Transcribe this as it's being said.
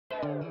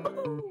Howdy,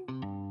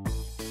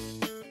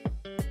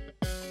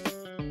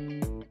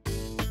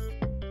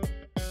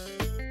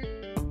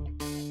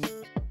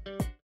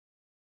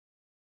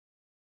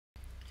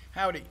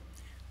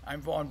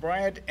 I'm Vaughn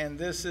Bryant, and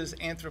this is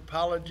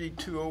Anthropology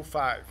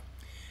 205.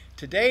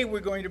 Today we're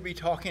going to be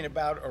talking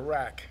about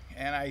Iraq,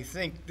 and I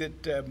think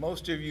that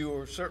most of you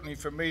are certainly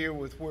familiar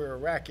with where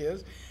Iraq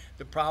is,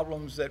 the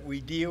problems that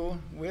we deal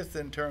with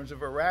in terms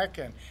of Iraq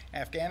and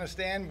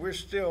Afghanistan. We're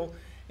still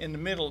in the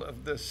middle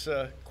of this,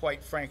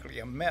 quite frankly,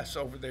 a mess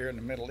over there in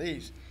the Middle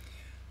East.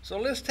 So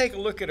let's take a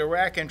look at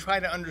Iraq and try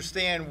to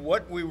understand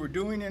what we were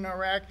doing in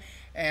Iraq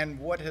and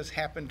what has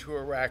happened to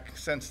Iraq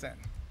since then.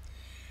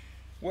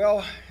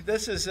 Well,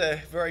 this is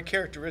a very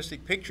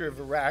characteristic picture of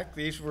Iraq.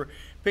 These were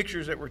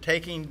pictures that were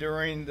taken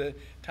during the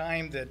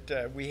time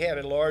that we had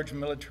a large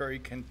military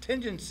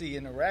contingency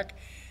in Iraq.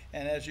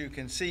 And as you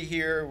can see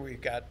here,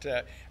 we've got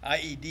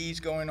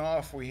IEDs going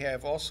off. We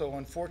have also,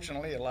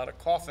 unfortunately, a lot of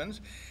coffins.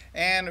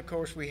 And of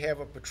course, we have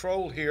a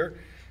patrol here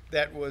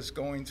that was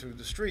going through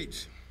the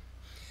streets.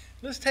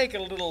 Let's back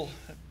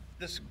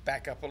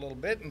up a little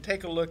bit and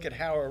take a look at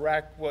how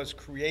Iraq was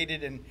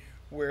created and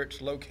where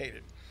it's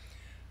located.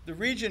 The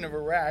region of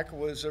Iraq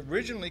was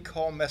originally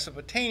called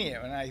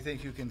Mesopotamia, and I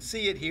think you can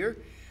see it here,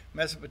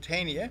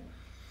 Mesopotamia.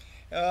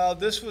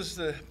 This was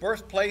the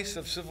birthplace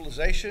of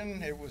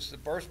civilization. It was the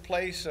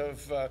birthplace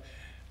of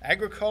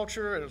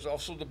agriculture. It was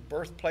also the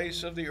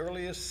birthplace of the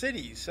earliest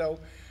cities. So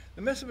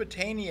the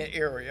Mesopotamia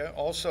area,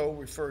 also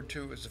referred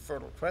to as the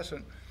Fertile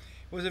Crescent,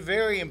 was a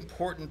very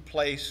important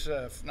place,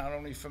 not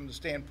only from the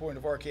standpoint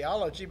of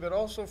archaeology, but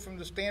also from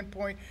the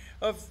standpoint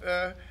of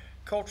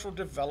cultural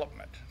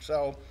development.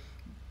 So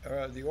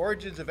the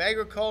origins of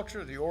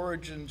agriculture, the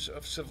origins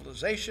of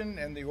civilization,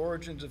 and the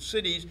origins of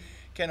cities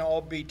can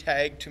all be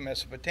tagged to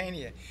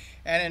Mesopotamia.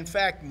 And in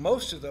fact,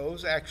 most of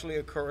those actually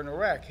occur in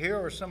Iraq. Here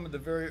are some of the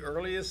very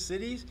earliest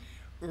cities,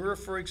 Ur,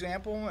 for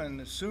example,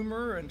 and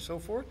Sumer, and so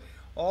forth.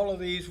 All of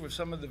these were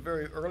some of the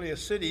very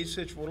earliest cities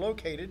which were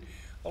located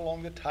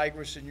along the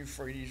Tigris and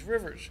Euphrates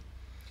rivers.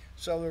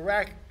 So the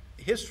Iraq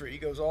history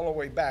goes all the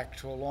way back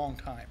to a long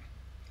time.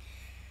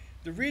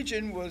 The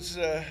region was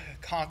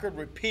conquered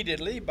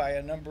repeatedly by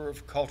a number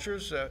of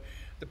cultures.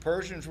 The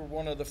Persians were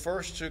one of the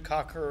first to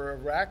conquer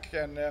Iraq,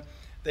 and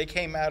they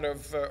came out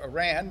of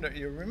Iran.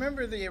 You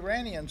remember the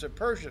Iranians are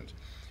Persians.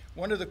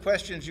 One of the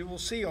questions you will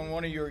see on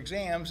one of your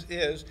exams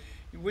is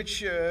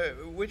which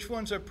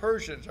ones are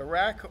Persians,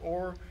 Iraq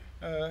or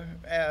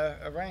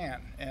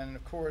Iran? And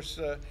of course,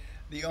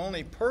 the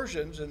only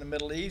Persians in the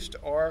Middle East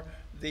are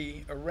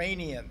the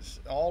Iranians.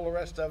 All the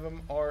rest of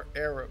them are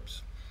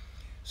Arabs.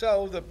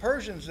 So the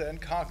Persians then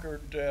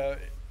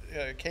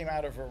came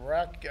out of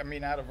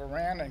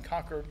Iran and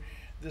conquered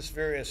this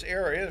various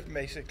areas,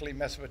 basically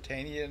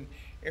Mesopotamia and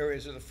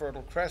areas of the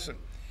Fertile Crescent.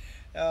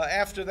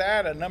 After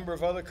that, a number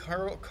of other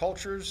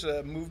cultures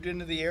moved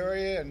into the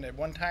area, and at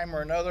one time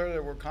or another, they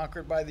were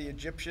conquered by the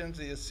Egyptians,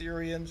 the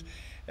Assyrians,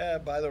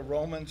 by the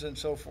Romans, and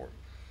so forth.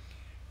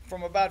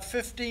 From about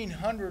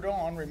 1500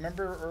 on,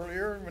 remember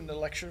earlier in the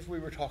lectures we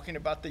were talking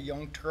about the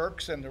Young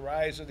Turks and the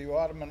rise of the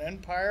Ottoman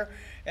Empire,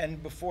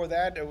 and before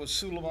that it was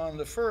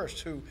Suleiman I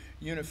who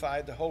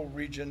unified the whole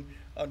region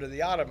under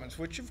the Ottomans,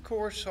 which of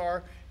course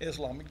are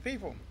Islamic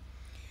people.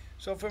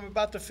 So from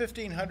about the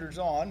 1500s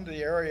on, the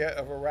area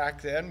of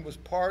Iraq then was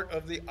part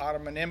of the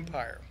Ottoman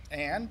Empire,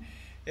 and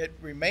it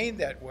remained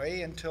that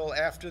way until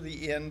after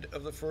the end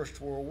of the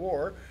First World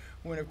War,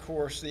 when of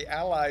course the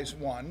Allies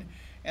won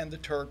and the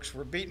Turks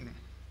were beaten.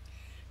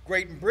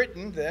 Great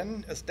Britain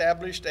then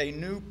established a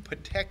new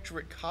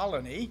protectorate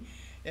colony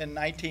in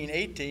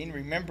 1918.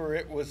 Remember,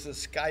 it was the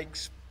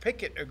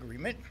Sykes-Picot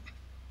Agreement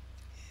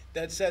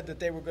that said that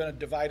they were going to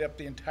divide up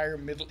the entire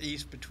Middle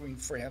East between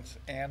France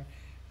and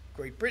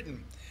Great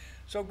Britain.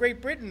 So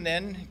Great Britain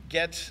then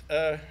gets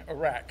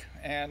Iraq,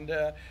 and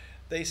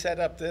they set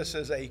up this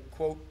as a,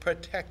 quote,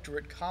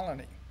 protectorate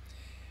colony.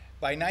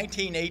 By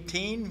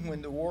 1918,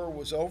 when the war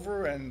was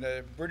over and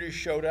the British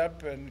showed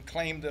up and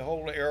claimed the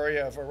whole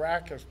area of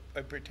Iraq as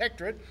a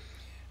protectorate,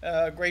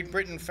 Great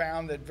Britain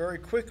found that very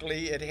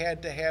quickly it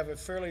had to have a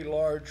fairly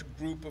large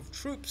group of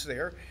troops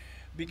there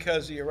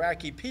because the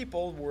Iraqi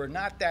people were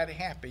not that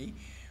happy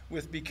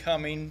with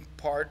becoming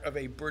part of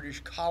a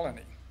British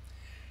colony.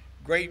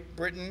 Great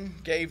Britain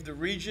gave the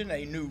region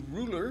a new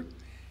ruler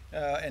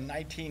in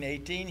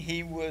 1918.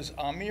 He was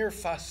Amir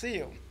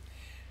Fasil.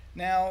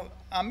 Now,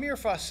 Amir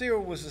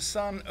Fasil was the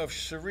son of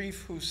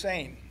Sharif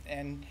Hussein,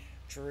 and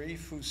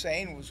Sharif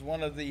Hussein was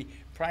one of the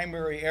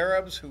primary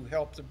Arabs who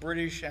helped the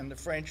British and the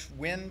French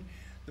win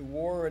the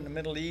war in the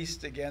Middle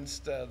East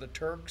against the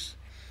Turks.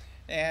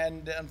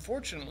 And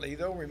unfortunately,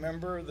 though,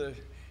 remember the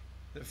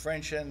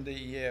French and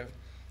the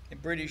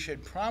British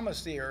had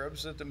promised the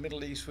Arabs that the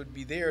Middle East would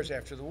be theirs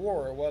after the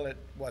war. Well, it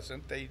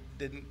wasn't. They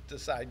didn't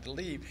decide to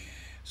leave.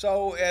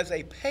 So as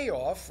a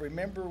payoff,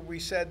 remember we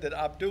said that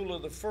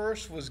Abdullah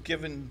I was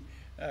given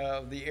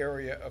the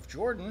area of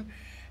Jordan,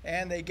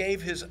 and they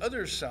gave his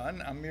other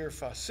son, Amir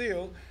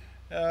Fasil,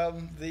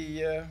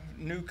 the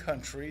new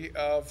country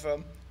of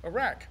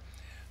Iraq.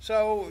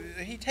 So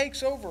he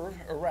takes over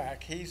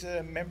Iraq. He's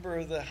a member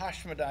of the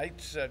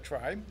Hashemites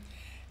tribe.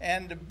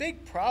 And the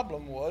big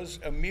problem was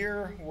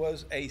Amir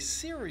was a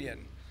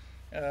Syrian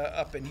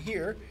up in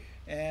here.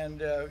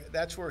 And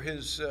that's where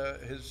his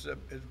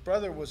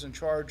brother was in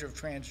charge of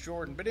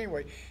Transjordan. But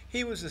anyway,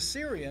 he was a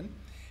Syrian.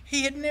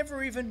 He had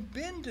never even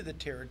been to the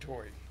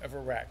territory of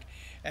Iraq.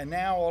 And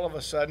now all of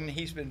a sudden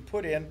he's been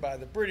put in by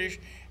the British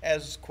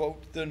as,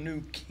 quote, the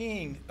new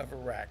king of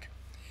Iraq.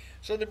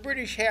 So the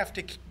British have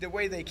to, the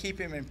way they keep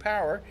him in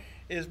power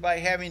is by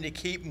having to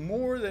keep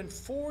more than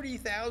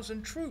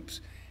 40,000 troops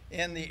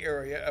in the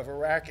area of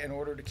Iraq in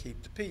order to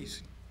keep the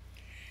peace.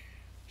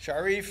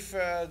 Sharif,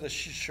 the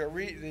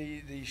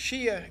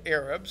Shia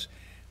Arabs,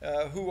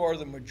 who are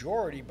the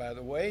majority, by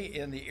the way,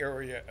 in the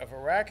area of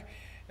Iraq,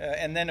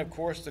 and then, of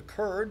course, the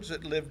Kurds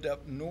that lived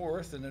up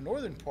north in the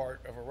northern part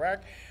of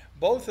Iraq,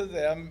 both of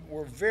them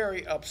were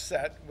very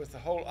upset with the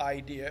whole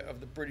idea of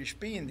the British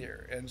being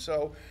there. And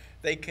so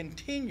they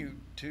continued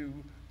to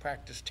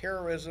practice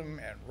terrorism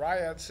and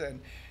riots,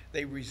 and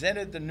they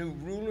resented the new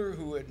ruler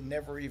who had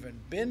never even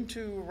been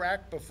to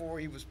Iraq before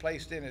he was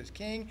placed in as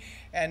king,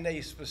 and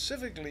they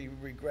specifically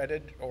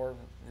regretted or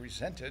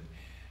resented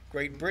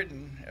Great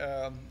Britain,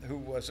 who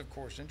was, of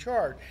course, in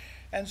charge.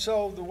 And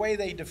so the way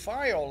they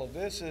defy all of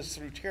this is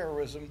through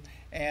terrorism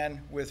and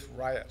with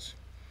riots.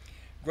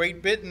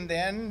 Great Britain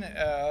then,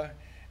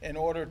 in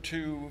order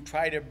to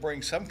try to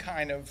bring some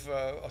kind of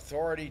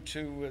authority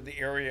to the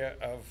area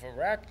of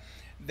Iraq,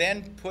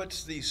 then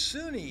puts the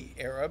Sunni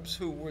Arabs,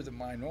 who were the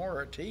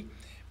minority,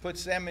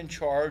 puts them in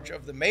charge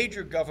of the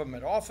major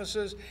government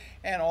offices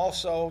and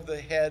also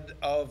the head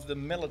of the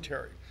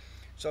military.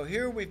 So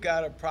here we've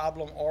got a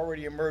problem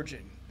already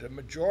emerging. The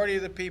majority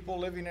of the people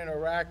living in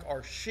Iraq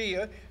are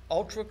Shia,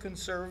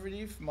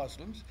 ultra-conservative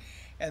Muslims.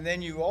 And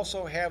then you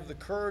also have the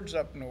Kurds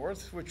up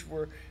north, which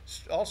were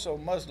also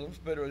Muslims,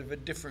 but of a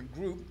different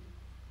group.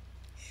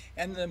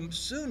 And the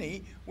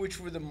Sunni, which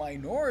were the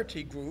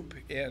minority group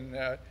in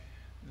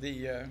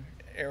the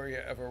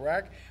area of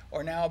Iraq,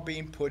 are now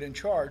being put in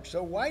charge.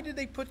 So why did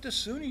they put the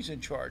Sunnis in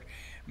charge?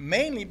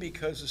 Mainly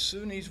because the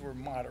Sunnis were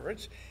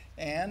moderates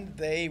and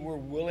they were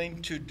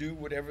willing to do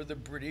whatever the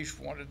British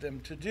wanted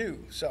them to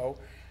do. So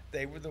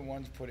they were the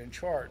ones put in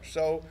charge.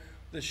 So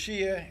the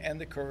Shia and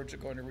the Kurds are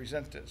going to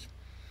resent this.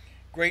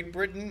 Great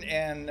Britain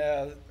and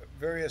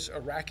various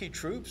Iraqi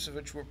troops,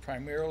 which were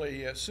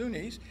primarily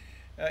Sunnis,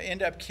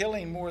 end up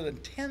killing more than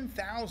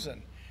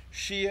 10,000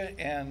 Shia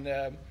and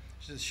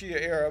the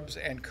Shia Arabs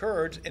and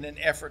Kurds in an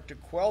effort to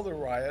quell the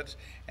riots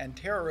and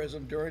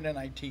terrorism during the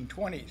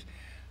 1920s.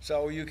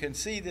 So you can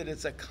see that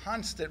it's a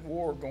constant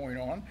war going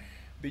on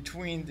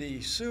between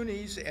the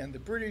Sunnis and the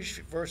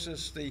British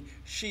versus the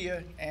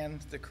Shia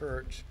and the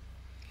Kurds.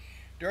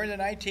 During the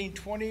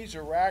 1920s,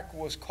 Iraq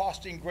was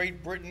costing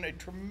Great Britain a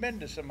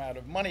tremendous amount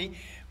of money.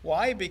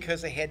 Why?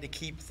 Because they had to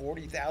keep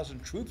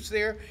 40,000 troops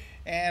there,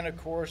 and of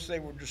course they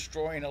were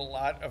destroying a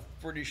lot of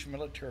British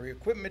military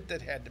equipment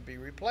that had to be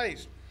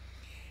replaced.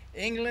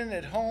 England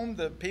at home,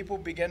 the people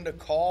began to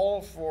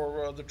call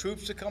for the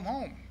troops to come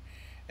home.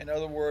 In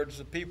other words,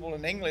 the people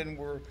in England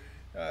were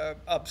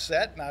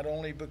upset, not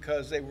only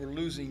because they were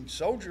losing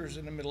soldiers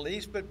in the Middle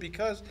East, but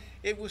because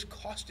it was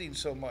costing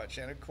so much.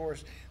 And of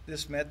course,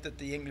 this meant that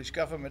the English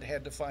government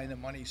had to find the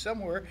money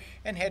somewhere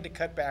and had to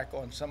cut back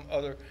on some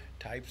other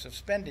types of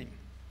spending.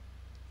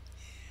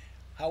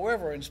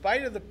 However, in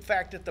spite of the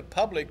fact that the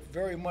public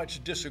very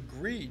much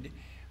disagreed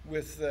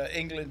with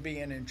England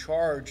being in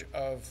charge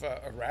of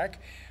Iraq,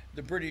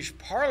 the British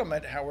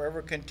Parliament,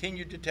 however,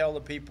 continued to tell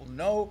the people,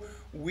 no,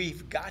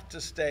 we've got to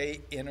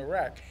stay in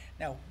Iraq.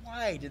 Now,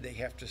 why did they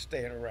have to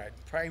stay in Iraq?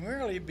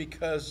 Primarily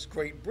because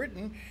Great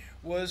Britain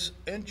was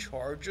in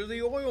charge of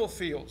the oil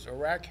fields.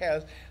 Iraq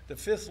has the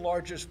 5th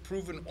largest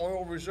proven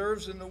oil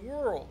reserves in the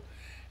world.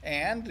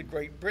 And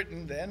Great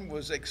Britain then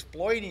was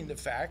exploiting the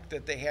fact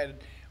that they had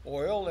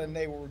oil and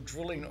they were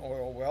drilling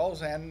oil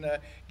wells and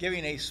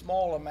giving a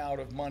small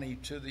amount of money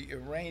to the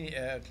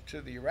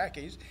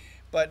Iraqis,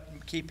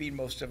 but keeping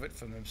most of it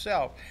for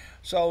themselves.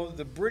 So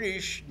the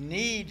British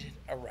need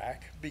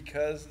Iraq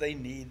because they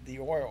need the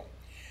oil.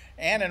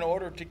 And in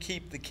order to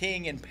keep the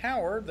king in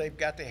power, they've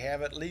got to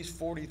have at least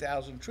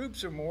 40,000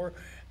 troops or more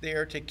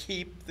there to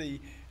keep the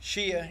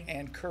Shia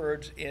and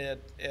Kurds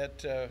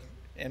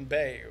in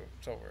bay.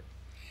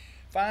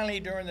 Finally,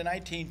 during the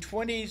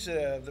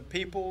 1920s, the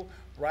people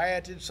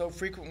rioted so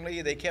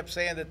frequently, they kept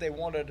saying that they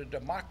wanted a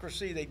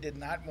democracy. They did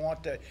not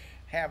want to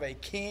have a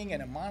king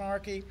and a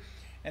monarchy.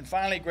 And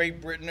finally,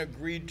 Great Britain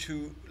agreed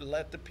to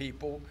let the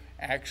people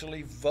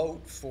actually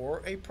vote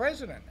for a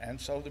president.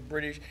 And so the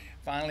British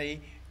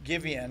finally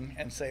give in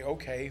and say,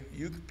 okay,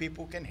 you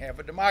people can have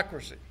a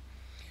democracy.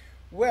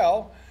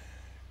 Well,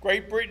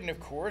 Great Britain, of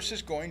course,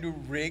 is going to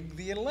rig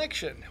the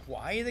election.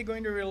 Why are they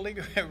going to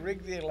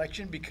rig the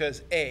election?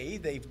 Because A,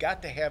 they've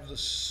got to have the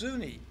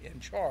Sunni in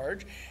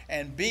charge,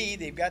 and B,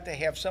 they've got to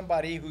have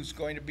somebody who's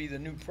going to be the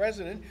new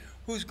president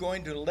who's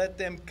going to let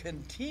them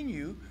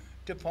continue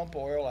to pump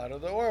oil out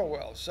of the oil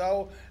wells.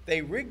 So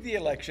they rigged the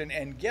election,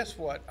 and guess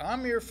what?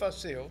 Amir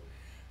Fasil,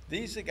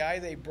 These the guy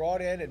they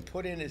brought in and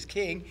put in as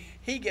king.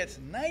 He gets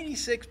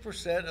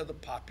 96% of the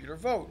popular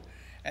vote.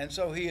 And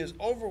so he is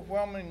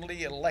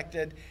overwhelmingly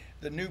elected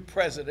the new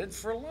president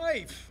for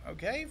life,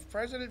 okay?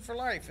 President for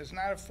life. It's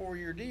not a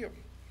 4-year deal.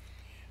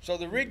 So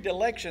the rigged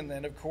election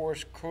then, of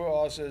course,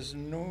 causes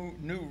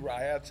new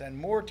riots and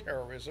more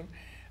terrorism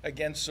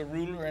against the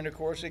ruler and, of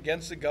course,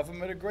 against the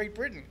government of Great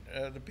Britain.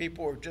 The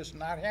people are just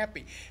not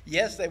happy.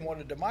 Yes, they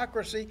wanted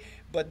democracy,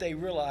 but they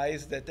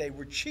realized that they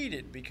were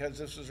cheated because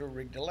this was a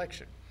rigged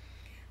election.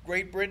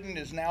 Great Britain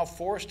is now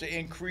forced to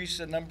increase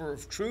the number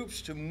of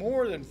troops to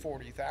more than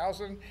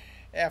 40,000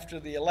 after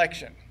the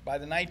election. By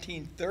the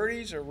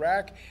 1930s,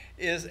 Iraq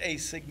is a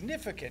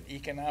significant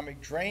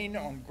economic drain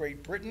on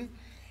Great Britain.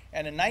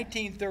 And in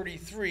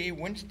 1933,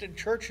 Winston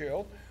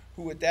Churchill,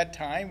 who at that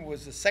time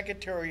was the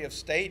Secretary of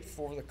State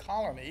for the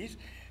colonies,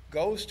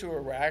 goes to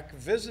Iraq,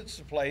 visits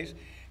the place,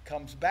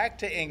 comes back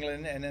to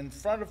England, and in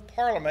front of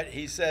Parliament,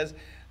 he says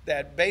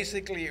that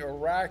basically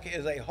Iraq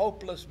is a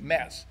hopeless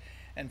mess.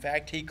 In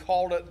fact, he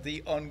called it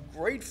the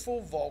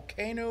ungrateful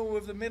volcano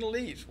of the Middle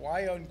East.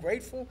 Why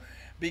ungrateful?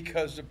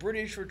 Because the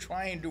British were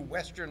trying to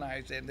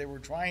westernize it. They were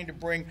trying to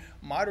bring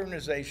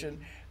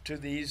modernization to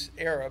these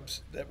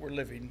Arabs that were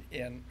living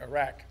in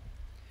Iraq.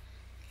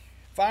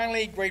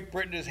 Finally, Great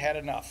Britain has had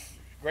enough.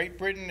 Great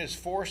Britain is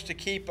forced to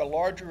keep a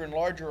larger and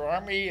larger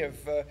army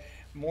of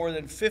more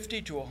than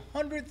 50 to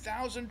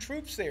 100,000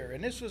 troops there.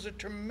 And this was a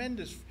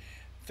tremendous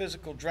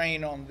physical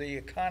drain on the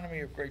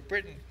economy of Great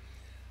Britain.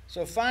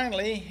 So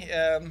finally,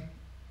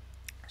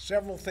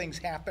 several things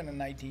happen in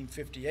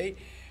 1958.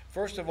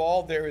 First of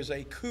all, there is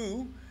a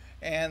coup,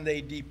 and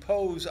they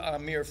depose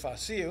Amir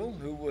Fasil,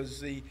 who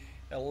was the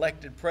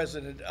elected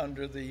president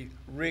under the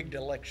rigged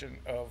election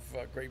of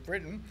Great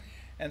Britain.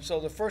 And so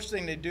the first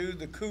thing they do,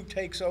 the coup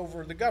takes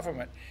over the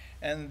government.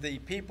 And the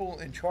people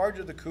in charge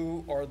of the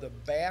coup are the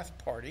Ba'ath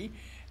Party.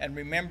 And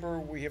remember,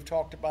 we have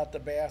talked about the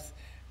Ba'ath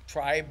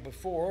tribe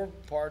before.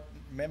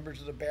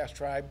 Members of the Ba'ath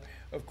tribe,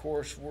 of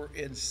course, were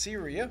in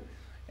Syria,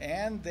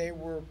 and they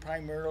were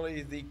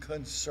primarily the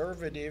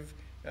conservative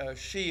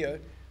Shia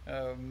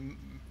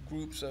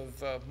groups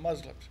of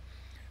Muslims.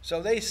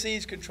 So they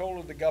seized control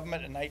of the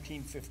government in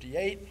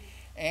 1958,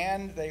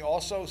 and they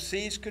also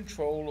seized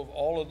control of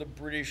all of the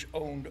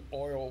British-owned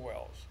oil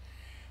wells.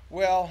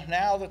 Well,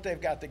 now that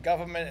they've got the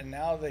government and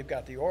now they've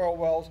got the oil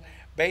wells,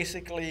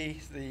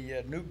 basically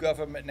the new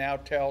government now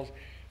tells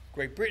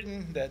Great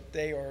Britain that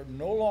they are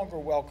no longer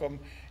welcome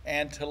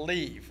and to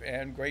leave.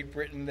 And Great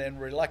Britain then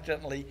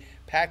reluctantly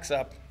packs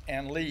up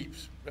and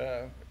leaves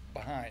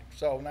behind.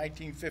 So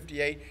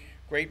 1958,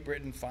 Great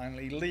Britain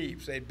finally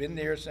leaves. They'd been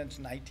there since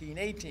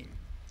 1918.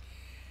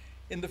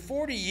 In the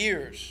 40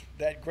 years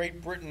that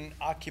Great Britain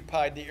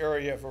occupied the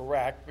area of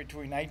Iraq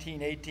between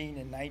 1918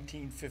 and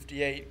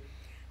 1958,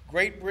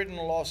 Great Britain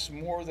lost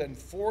more than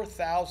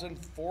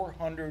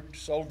 4,400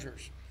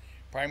 soldiers,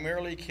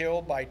 primarily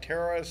killed by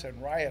terrorists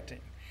and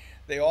rioting.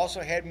 They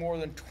also had more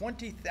than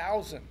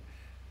 20,000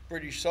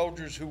 British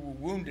soldiers who were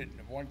wounded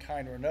of one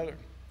kind or another.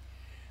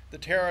 The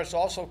terrorists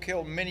also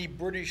killed many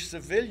British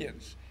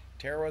civilians,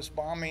 terrorist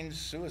bombings,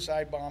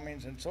 suicide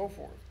bombings, and so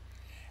forth.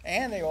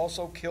 And they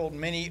also killed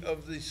many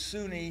of the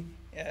Sunni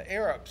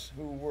Arabs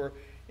who were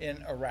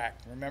in Iraq.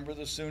 Remember,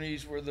 the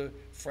Sunnis were the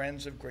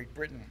friends of Great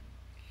Britain.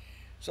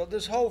 So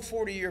this whole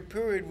 40-year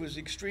period was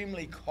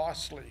extremely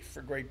costly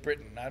for Great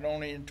Britain, not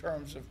only in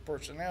terms of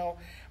personnel,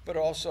 but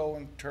also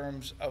in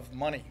terms of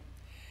money.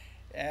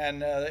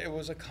 And it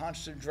was a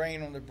constant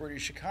drain on the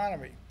British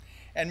economy.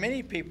 And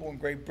many people in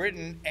Great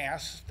Britain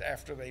asked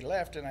after they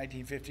left in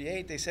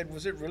 1958, they said,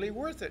 was it really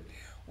worth it?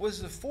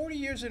 Was the 40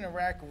 years in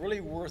Iraq really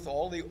worth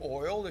all the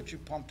oil that you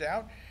pumped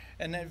out?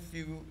 And then if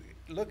you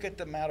look at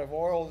the amount of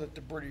oil that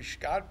the British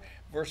got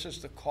versus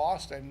the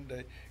cost,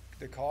 and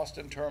the cost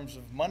in terms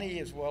of money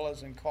as well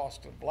as in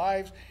cost of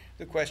lives,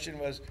 the question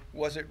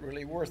was it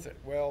really worth it?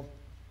 Well,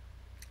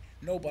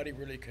 nobody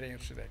really could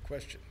answer that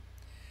question.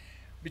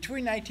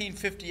 Between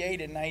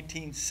 1958 and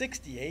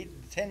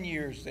 1968, the 10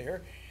 years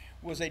there,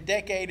 was a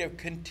decade of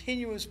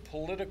continuous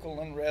political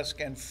unrest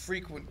and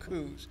frequent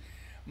coups.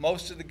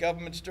 Most of the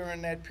governments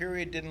during that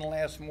period didn't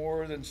last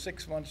more than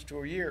 6 months to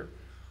a year.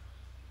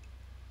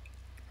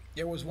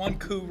 There was one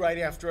coup right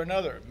after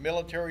another.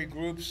 Military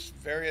groups,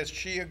 various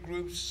Shia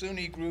groups,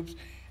 Sunni groups,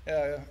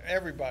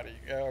 everybody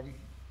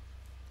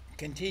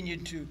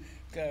continued to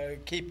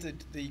keep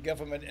the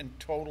government in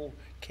total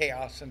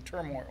chaos and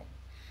turmoil.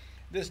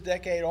 This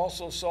decade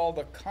also saw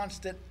the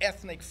constant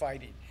ethnic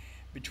fighting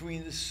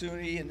between the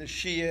Sunni and the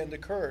Shia and the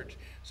Kurds.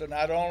 So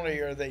not only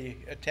are they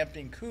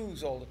attempting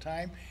coups all the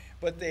time,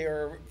 but they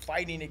are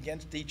fighting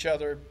against each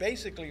other,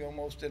 basically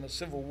almost in a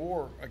civil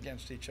war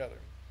against each other.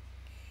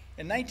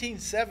 In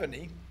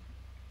 1970,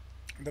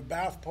 the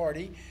Ba'ath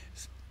Party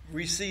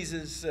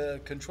seizes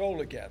control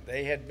again.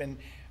 They had been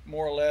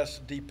more or less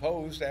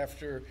deposed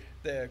after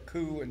the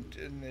coup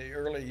in the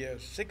early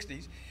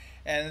 60s,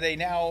 and they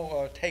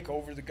now take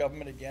over the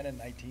government again in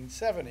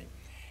 1970.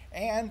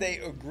 And they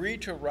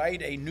agreed to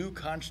write a new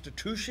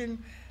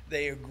constitution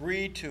They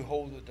agreed to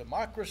hold a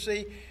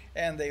democracy,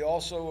 and they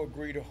also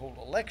agreed to hold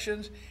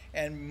elections.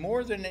 And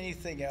more than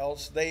anything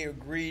else, they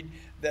agreed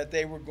that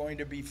they were going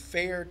to be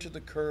fair to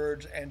the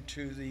Kurds and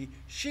to the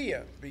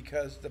Shia,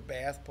 because the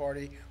Ba'ath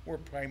Party were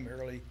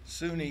primarily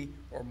Sunni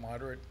or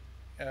moderate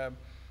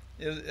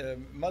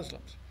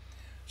Muslims.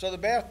 So the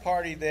Ba'ath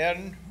Party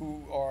then,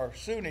 who are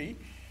Sunni,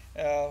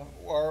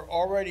 are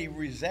already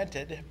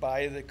resented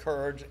by the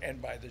Kurds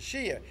and by the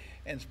Shia,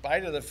 in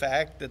spite of the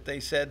fact that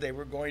they said they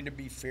were going to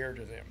be fair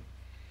to them.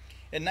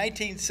 In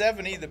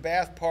 1970, the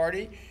Ba'ath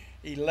Party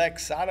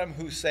elects Saddam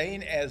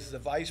Hussein as the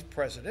vice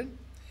president.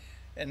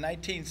 In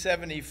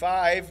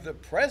 1975, the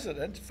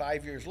president,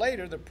 5 years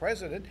later, the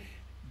president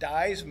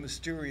dies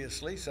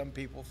mysteriously. Some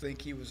people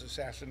think he was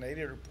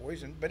assassinated or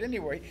poisoned, but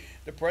anyway,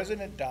 the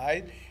president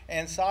died,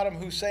 and Saddam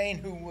Hussein,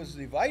 who was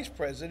the vice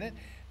president,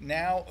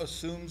 now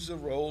assumes the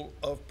role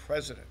of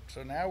president.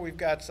 So now we've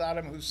got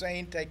Saddam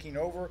Hussein taking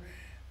over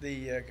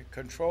the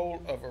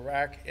control of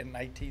Iraq in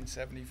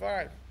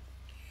 1975.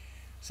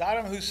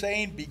 Saddam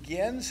Hussein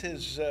begins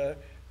his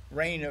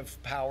reign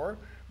of power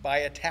by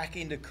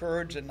attacking the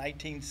Kurds in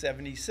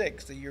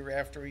 1976, the year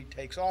after he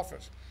takes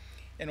office,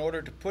 in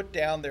order to put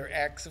down their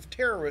acts of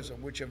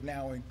terrorism, which have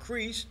now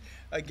increased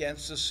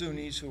against the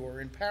Sunnis who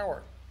are in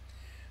power.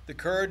 The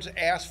Kurds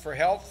asked for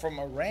help from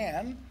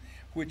Iran,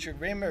 which,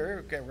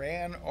 remember,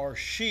 Iran are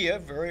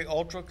Shia, very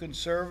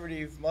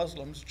ultra-conservative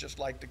Muslims, just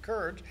like the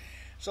Kurds.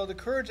 So the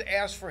Kurds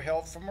asked for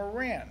help from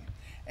Iran,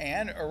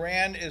 and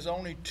Iran is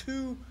only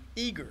too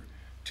eager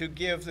to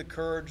give the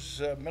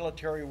Kurds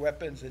military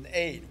weapons and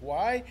aid.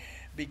 Why?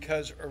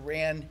 Because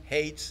Iran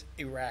hates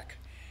Iraq.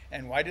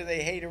 And why do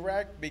they hate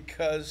Iraq?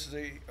 Because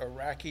the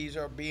Iraqis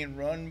are being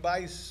run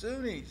by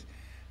Sunnis.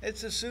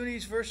 It's the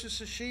Sunnis versus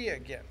the Shia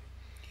again.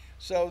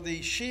 So the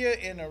Shia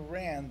in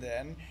Iran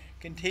then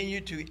continue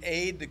to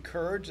aid the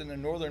Kurds in the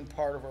northern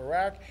part of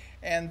Iraq,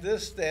 and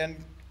this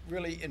then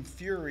really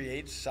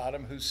infuriates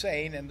Saddam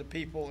Hussein and the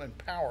people in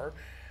power,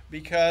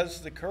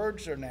 because the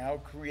Kurds are now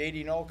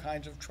creating all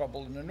kinds of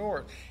trouble in the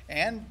north.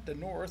 And the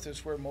north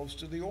is where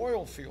most of the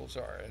oil fields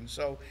are. And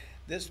so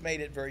this made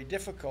it very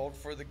difficult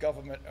for the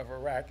government of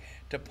Iraq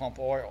to pump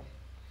oil.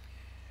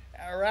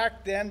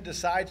 Iraq then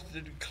decides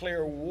to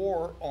declare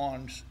war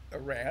on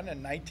Iran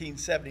in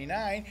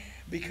 1979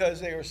 because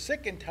they are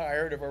sick and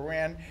tired of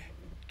Iran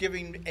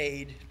giving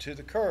aid to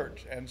the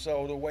Kurds. And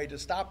so the way to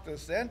stop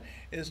this then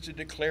is to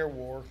declare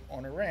war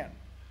on Iran.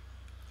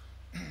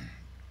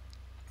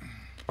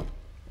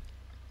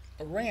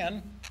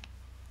 Iran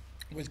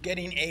was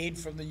getting aid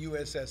from the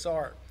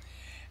USSR,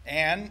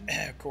 and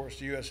of course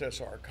the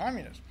USSR are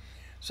communist.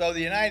 So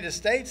the United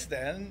States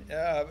then,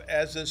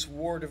 as this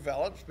war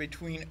develops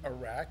between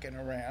Iraq and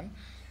Iran,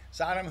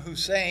 Saddam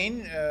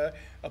Hussein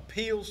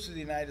appeals to the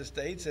United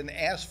States and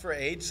asks for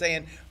aid,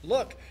 saying,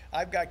 look,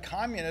 I've got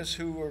communists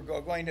who are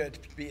going to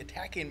be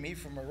attacking me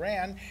from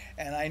Iran,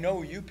 and I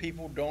know you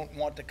people don't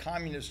want the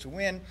communists to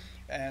win,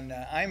 and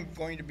I'm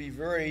going to be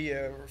very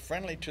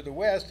friendly to the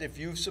West if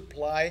you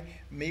supply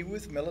me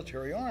with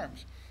military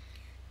arms.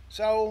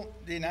 So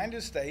the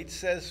United States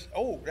says,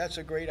 oh, that's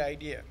a great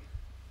idea.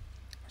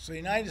 So the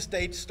United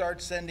States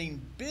starts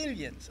sending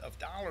billions of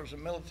dollars of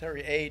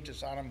military aid to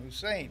Saddam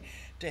Hussein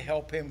to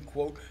help him,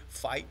 quote,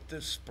 fight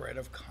the spread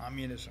of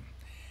communism.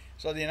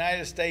 So the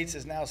United States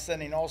is now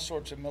sending all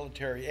sorts of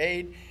military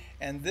aid,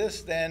 and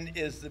this then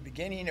is the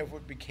beginning of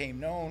what became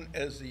known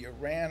as the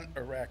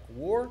Iran-Iraq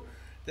War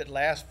that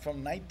lasts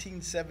from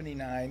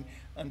 1979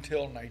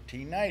 until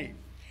 1990.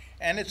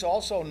 And it's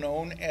also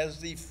known as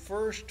the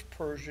First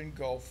Persian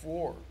Gulf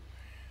War.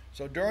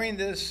 So during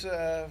this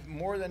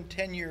more than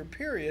 10-year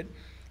period,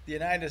 the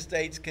United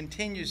States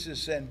continues to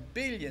send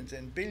billions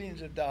and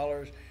billions of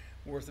dollars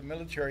worth of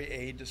military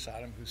aid to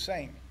Saddam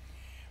Hussein.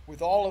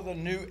 With all of the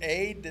new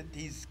aid that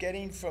he's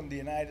getting from the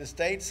United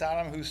States,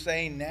 Saddam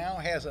Hussein now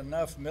has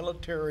enough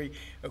military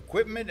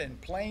equipment and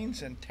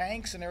planes and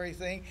tanks and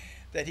everything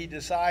that he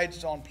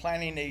decides on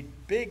planning a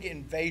big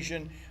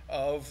invasion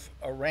of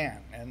Iran.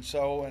 And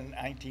so in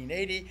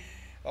 1980,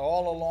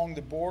 all along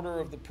the border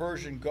of the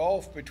Persian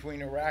Gulf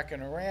between Iraq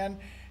and Iran,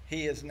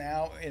 he is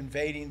now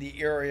invading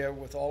the area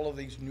with all of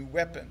these new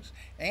weapons.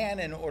 And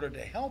in order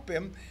to help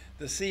him,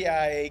 the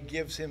CIA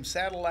gives him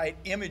satellite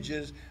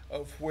images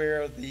of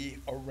where the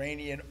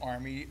Iranian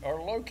army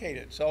are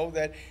located, so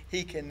that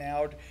he can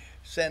now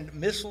send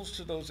missiles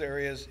to those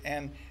areas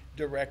and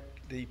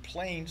direct the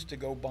planes to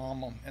go bomb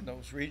them in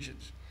those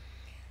regions.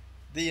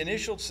 The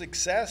initial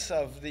success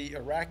of the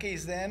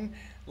Iraqis then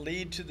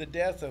lead to the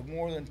death of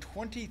more than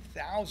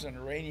 20,000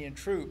 Iranian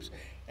troops,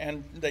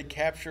 and they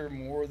capture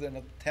more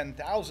than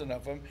 10,000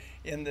 of them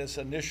in this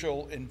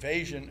initial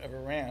invasion of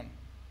Iran.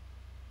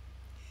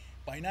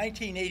 By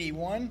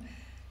 1981,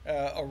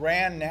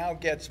 Iran now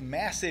gets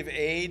massive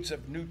aids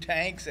of new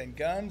tanks and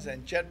guns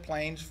and jet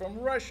planes from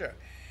Russia.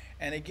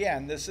 And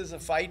again, this is a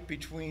fight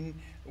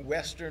between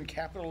Western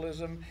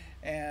capitalism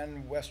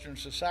and Western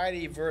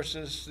society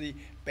versus the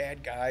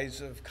bad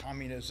guys of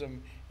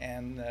communism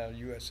and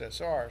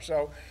USSR.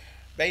 So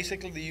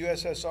Basically, the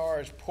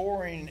USSR is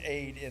pouring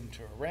aid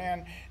into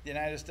Iran. The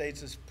United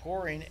States is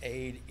pouring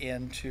aid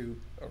into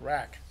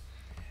Iraq.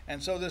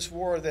 And so this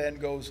war then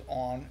goes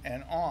on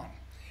and on.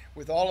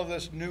 With all of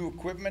this new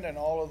equipment and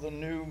all of the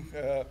new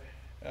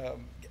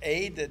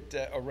aid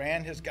that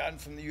Iran has gotten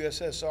from the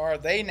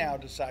USSR, they now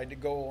decide to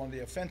go on the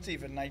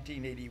offensive in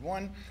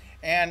 1981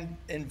 and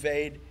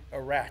invade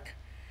Iraq.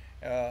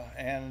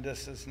 And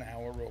this is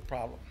now a real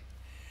problem.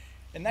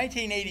 In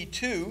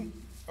 1982,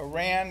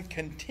 Iran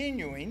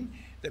continuing,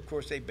 of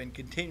course they've been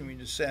continuing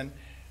to send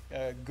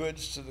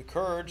goods to the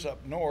Kurds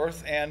up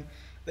north, and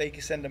they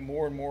send them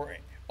more and more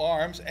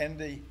arms, and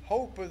the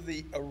hope of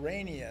the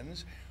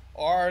Iranians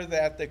are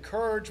that the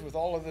Kurds, with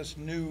all of this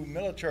new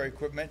military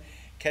equipment,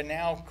 can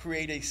now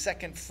create a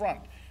second front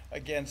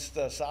against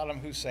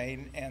Saddam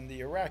Hussein and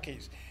the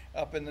Iraqis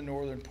up in the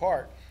northern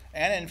part.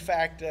 And in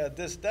fact,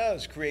 this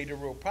does create a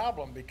real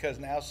problem, because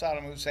now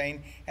Saddam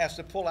Hussein has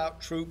to pull out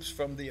troops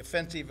from the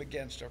offensive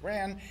against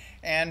Iran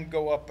and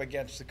go up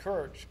against the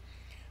Kurds.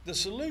 The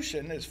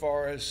solution, as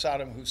far as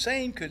Saddam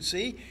Hussein could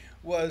see,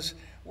 was,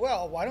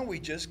 well, why don't we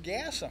just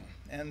gas them?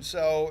 And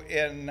so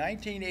in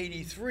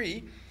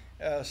 1983,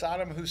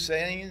 Saddam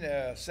Hussein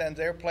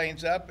sends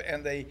airplanes up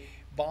and they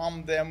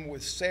bomb them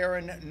with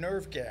sarin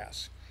nerve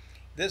gas.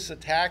 This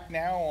attack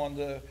now on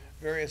the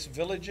various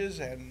villages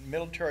and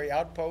military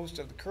outposts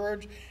of the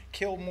Kurds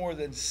killed more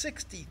than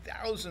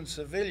 60,000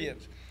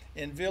 civilians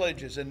in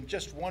villages in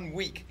just 1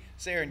 week.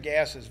 Sarin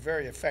gas is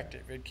very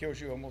effective. It kills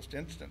you almost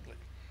instantly.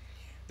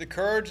 The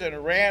Kurds and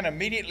Iran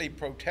immediately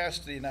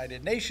protest the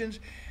United Nations,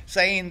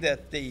 saying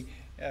that the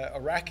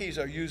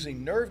Iraqis are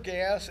using nerve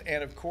gas,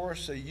 and of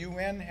course the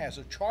UN has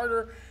a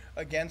charter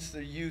against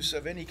the use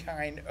of any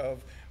kind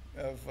of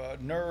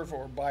nerve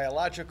or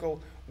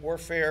biological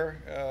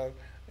warfare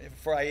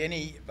by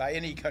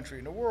any country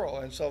in the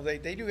world, and so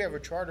they do have a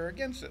charter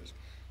against this.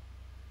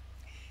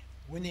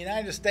 When the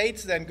United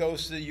States then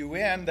goes to the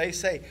UN, they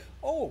say,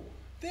 oh,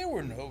 there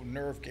were no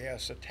nerve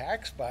gas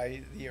attacks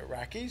by the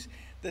Iraqis,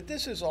 that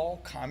this is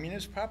all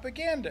communist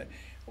propaganda.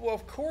 Well,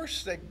 of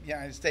course the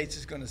United States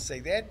is going to say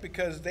that,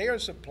 because they are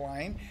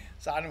supplying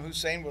Saddam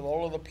Hussein with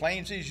all of the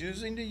planes he's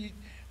using to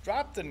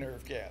drop the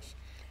nerve gas.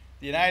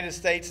 The United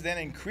States then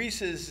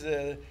increases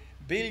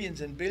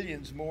billions and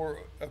billions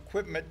more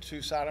equipment to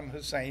Saddam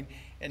Hussein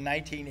in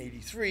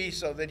 1983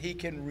 so that he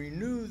can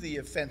renew the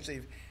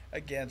offensive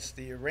against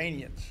the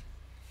Iranians.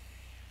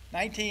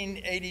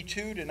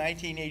 1982 to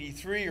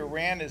 1983,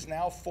 Iran is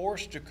now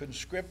forced to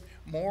conscript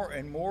more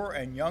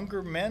and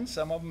younger men,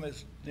 some of them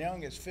as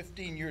young as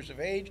 15 years of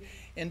age,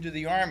 into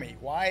the army.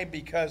 Why?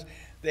 Because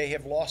they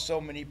have lost so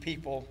many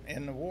people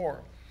in the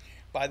war.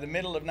 By the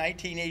middle of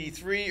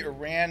 1983,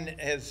 Iran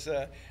has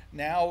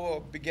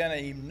now begun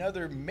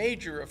another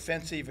major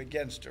offensive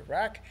against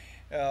Iraq.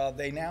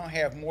 They now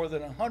have more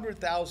than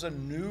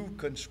 100,000 new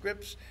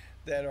conscripts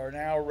that are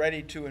now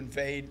ready to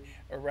invade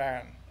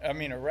Iraq.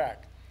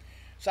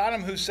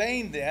 Saddam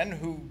Hussein then,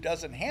 who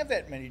doesn't have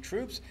that many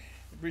troops,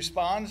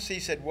 responds.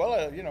 He said,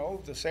 well, you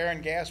know, the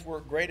sarin gas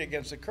worked great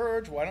against the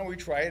Kurds. Why don't we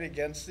try it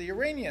against the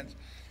Iranians?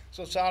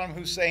 So Saddam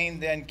Hussein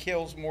then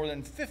kills more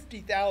than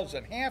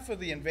 50,000, half of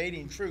the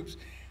invading troops,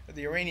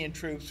 the Iranian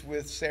troops,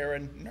 with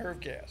sarin nerve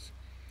gas.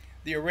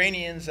 The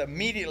Iranians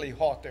immediately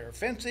halt their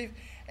offensive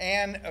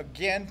and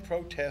again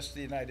protest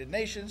the United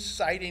Nations,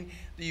 citing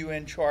the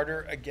UN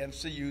Charter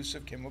against the use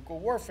of chemical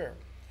warfare.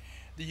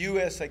 The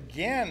U.S.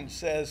 again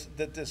says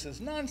that this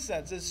is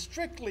nonsense. It's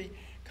strictly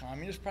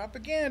communist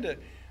propaganda,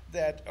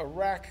 that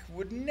Iraq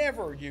would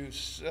never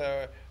use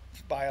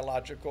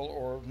biological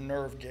or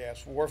nerve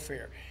gas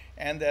warfare,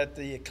 and that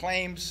the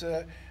claims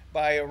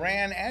by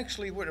Iran,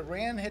 actually what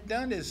Iran had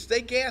done is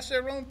they gassed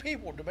their own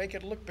people to make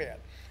it look bad.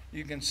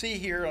 You can see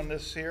here on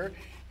this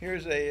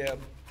here's a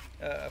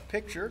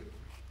picture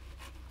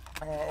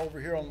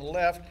over here on the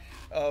left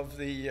of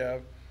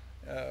the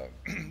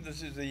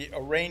this is the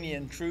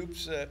Iranian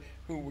troops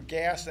who were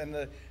gassed, and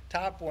the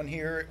top one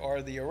here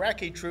are the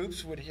Iraqi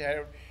troops, which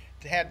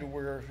had to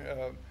wear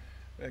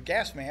a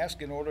gas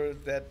mask in order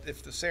that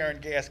if the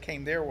sarin gas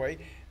came their way,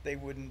 they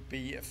wouldn't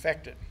be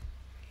affected.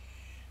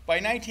 By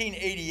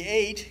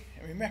 1988,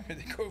 remember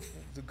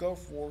the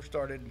Gulf War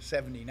started in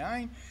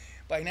 '79.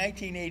 By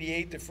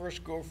 1988, the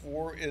first Gulf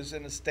War is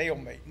in a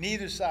stalemate.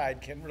 Neither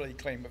side can really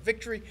claim a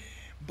victory.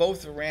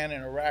 Both Iran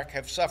and Iraq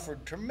have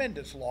suffered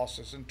tremendous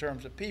losses in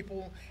terms of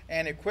people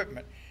and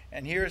equipment.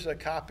 And here's a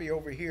copy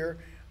over here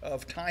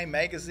of Time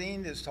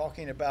magazine that's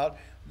talking about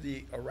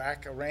the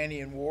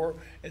Iraq-Iranian war.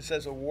 It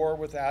says a war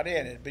without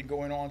end. It had been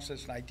going on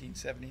since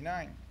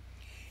 1979.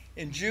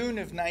 In June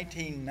of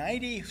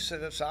 1990,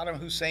 Saddam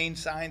Hussein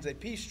signs a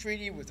peace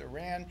treaty with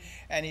Iran,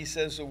 and he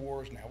says the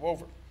war is now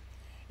over.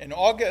 In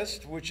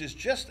August, which is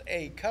just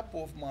a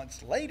couple of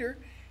months later,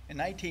 in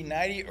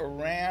 1990,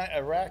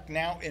 Iraq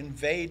now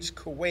invades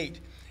Kuwait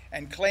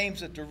and claims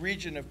that the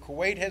region of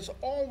Kuwait has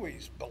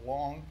always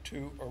belonged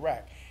to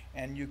Iraq.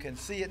 And you can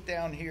see it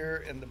down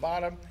here in the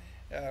bottom,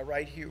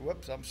 right here.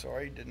 Whoops, I'm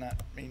sorry, did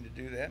not mean to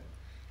do that.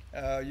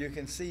 You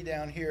can see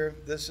down here,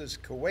 this is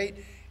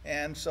Kuwait,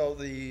 and so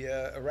the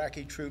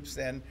Iraqi troops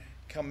then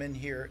come in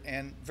here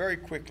and very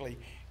quickly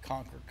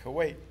conquer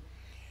Kuwait.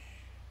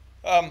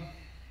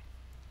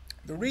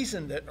 The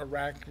reason that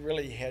Iraq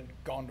really had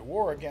gone to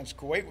war against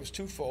Kuwait was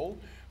twofold.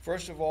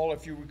 First of all,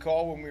 if you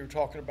recall when we were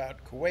talking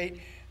about Kuwait,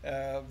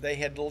 they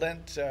had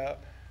lent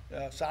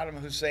Saddam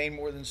Hussein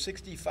more than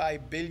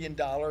 $65 billion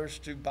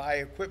to buy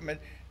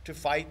equipment to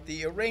fight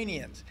the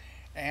Iranians.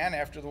 And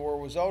after the war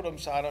was over,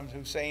 Saddam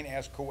Hussein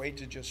asked Kuwait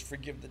to just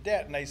forgive the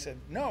debt, and they said,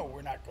 no,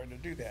 we're not going to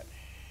do that.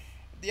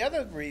 The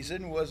other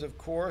reason was, of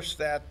course,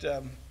 that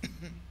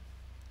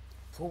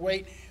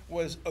Kuwait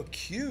was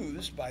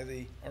accused by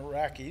the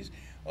Iraqis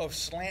of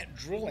slant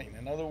drilling.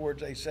 In other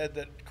words, they said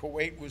that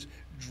Kuwait was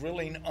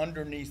drilling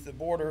underneath the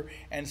border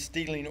and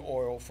stealing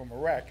oil from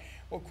Iraq.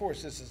 Well, of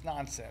course, this is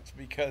nonsense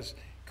because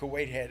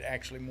Kuwait had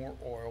actually more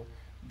oil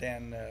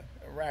than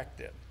Iraq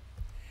did.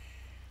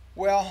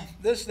 Well,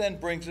 this then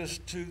brings us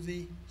to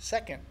the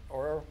second,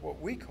 or what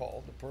we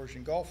call the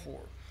Persian Gulf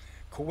War.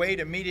 Kuwait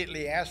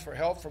immediately asked for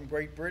help from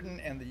Great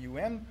Britain and the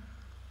UN.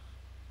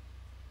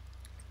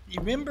 You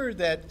remember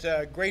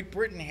that Great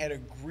Britain had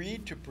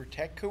agreed to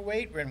protect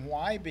Kuwait, and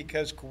why?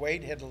 Because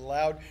Kuwait had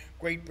allowed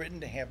Great Britain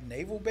to have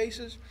naval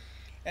bases.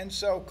 And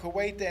so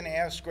Kuwait then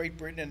asked Great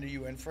Britain and the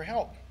UN for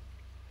help.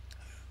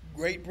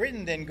 Great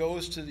Britain then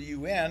goes to the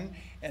UN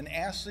and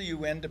asks the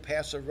UN to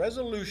pass a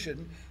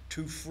resolution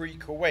to free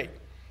Kuwait.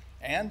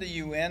 And the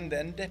UN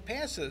then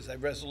passes a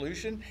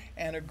resolution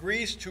and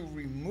agrees to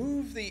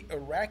remove the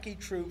Iraqi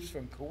troops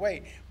from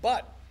Kuwait.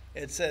 But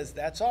it says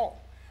that's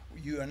all.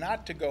 You are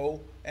not to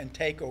go and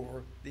take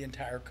over the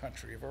entire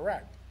country of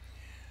Iraq.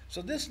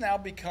 So this now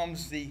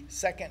becomes the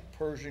second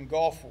Persian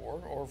Gulf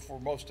War, or for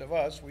most of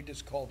us, we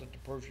just called it the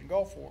Persian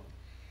Gulf War.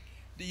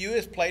 The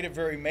U.S. played a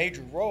very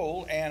major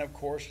role and, of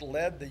course,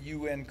 led the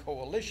UN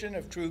coalition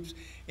of troops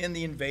in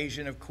the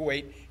invasion of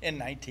Kuwait in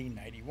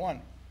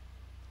 1991.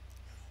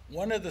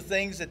 One of the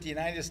things that the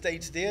United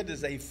States did is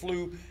they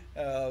flew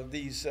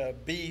these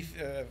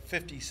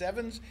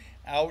B-57s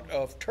out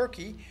of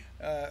Turkey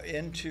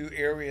into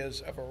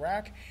areas of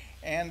Iraq,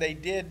 and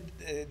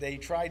they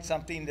tried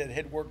something that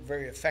had worked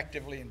very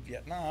effectively in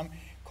Vietnam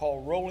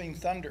called Rolling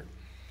Thunder.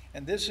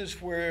 And this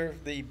is where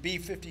the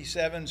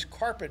B-57s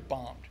carpet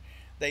bombed.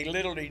 They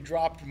literally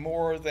dropped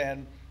more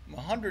than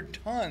 100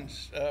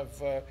 tons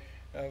of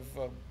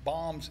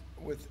bombs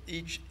with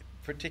each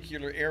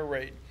particular air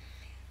raid.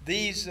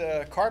 These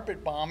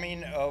carpet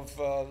bombing of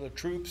the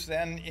troops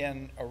then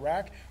in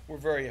Iraq were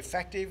very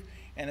effective,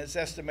 and it's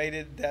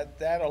estimated that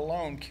that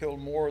alone killed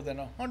more than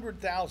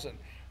 100,000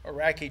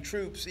 Iraqi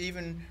troops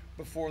even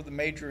before the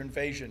major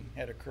invasion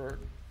had occurred.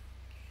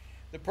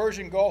 The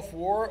Persian Gulf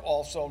War,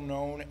 also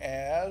known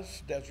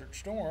as Desert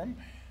Storm,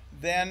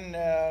 then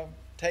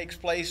takes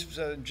place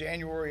in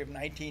January of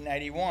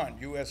 1991.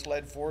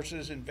 U.S.-led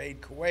forces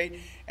invade Kuwait,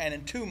 and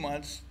in 2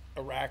 months,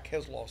 Iraq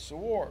has lost the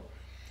war.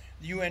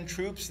 The UN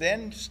troops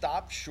then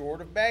stopped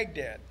short of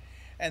Baghdad.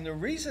 And the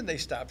reason they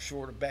stopped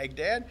short of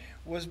Baghdad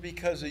was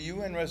because a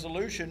UN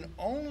resolution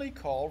only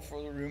called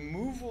for the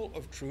removal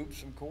of troops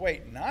from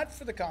Kuwait, not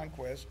for the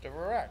conquest of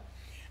Iraq.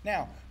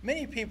 Now,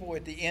 many people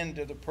at the end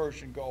of the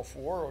Persian Gulf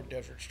War, or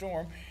Desert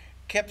Storm,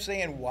 kept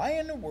saying, why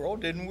in the world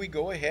didn't we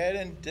go ahead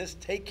and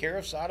just take care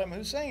of Saddam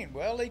Hussein?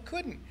 Well, they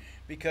couldn't,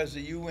 because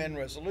the UN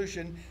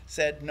resolution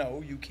said,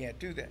 no, you can't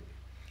do that.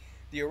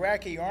 The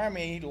Iraqi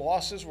army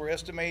losses were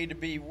estimated to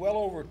be well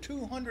over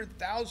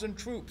 200,000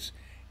 troops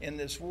in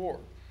this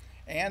war.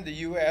 And the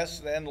U.S.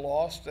 then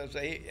lost, as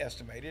they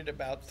estimated,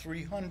 about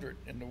 300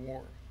 in the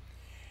war.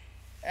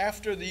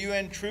 After the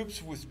UN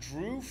troops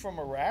withdrew from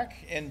Iraq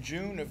in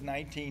June of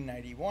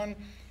 1991,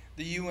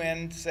 the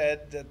UN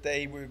said that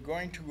they were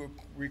going to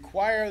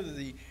require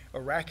the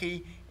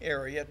Iraqi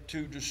area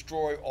to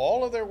destroy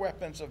all of their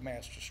weapons of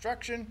mass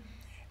destruction,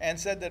 and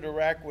said that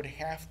Iraq would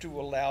have to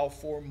allow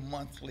for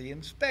monthly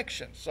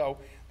inspections. So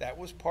that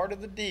was part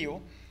of the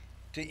deal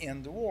to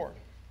end the war.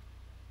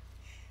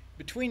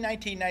 Between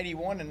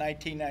 1991 and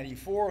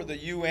 1994, the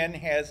UN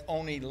has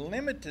only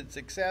limited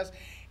success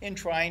in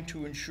trying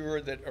to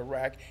ensure that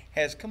Iraq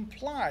has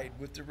complied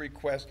with the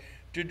request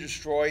to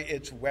destroy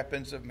its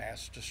weapons of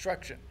mass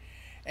destruction.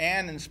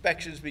 And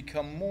inspections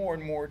become more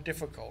and more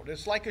difficult.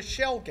 It's like a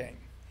shell game.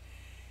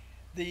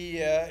 The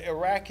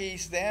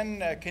Iraqis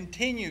then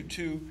continue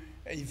to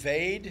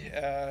evade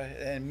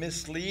and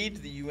mislead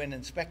the UN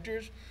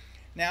inspectors.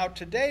 Now,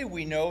 today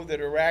we know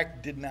that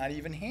Iraq did not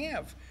even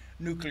have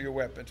nuclear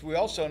weapons. We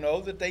also know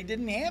that they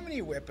didn't have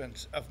any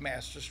weapons of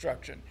mass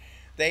destruction.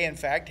 They, in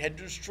fact, had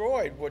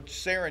destroyed what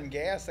sarin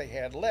gas they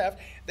had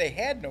left. They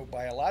had no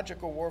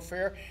biological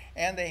warfare,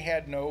 and they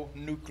had no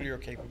nuclear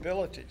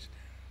capabilities.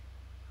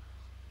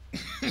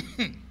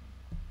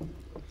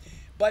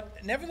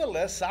 But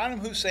nevertheless, Saddam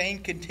Hussein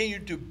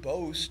continued to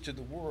boast to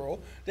the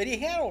world that he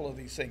had all of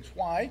these things.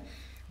 Why?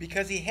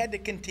 Because he had to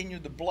continue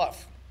the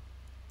bluff.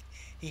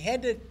 He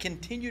had to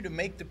continue to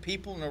make the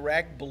people in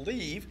Iraq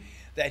believe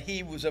that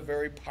he was a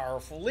very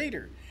powerful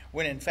leader,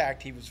 when in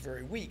fact he was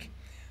very weak.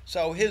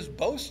 So his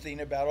boasting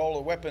about all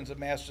the weapons of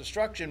mass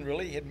destruction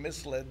really had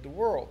misled the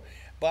world.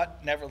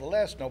 But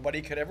nevertheless,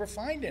 nobody could ever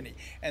find any.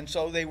 And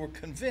so they were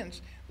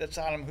convinced that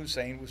Saddam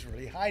Hussein was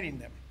really hiding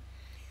them.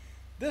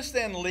 This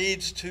then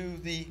leads to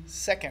the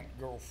second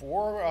Gulf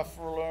War,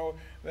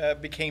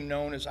 became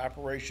known as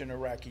Operation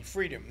Iraqi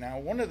Freedom. Now,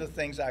 one of the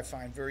things I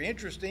find very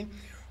interesting,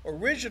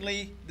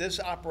 originally this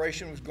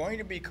operation was going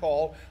to be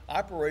called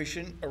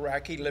Operation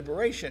Iraqi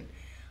Liberation.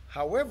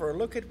 However,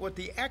 look at what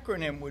the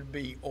acronym would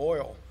be,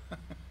 OIL.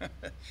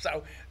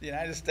 So the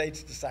United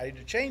States decided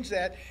to change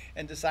that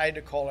and decided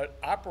to call it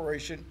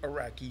Operation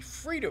Iraqi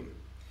Freedom.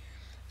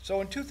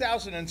 So in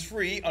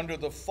 2003, under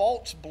the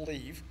false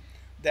belief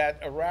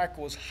that Iraq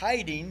was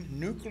hiding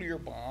nuclear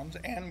bombs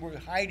and was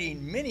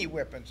hiding many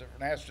weapons of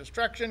mass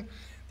destruction,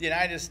 the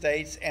United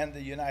States and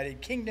the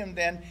United Kingdom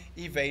then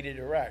invaded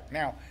Iraq.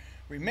 Now,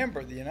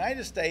 remember, the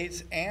United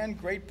States and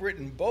Great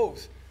Britain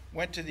both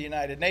went to the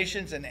United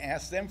Nations and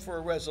asked them for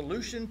a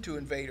resolution to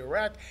invade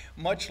Iraq,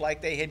 much like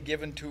they had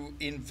given to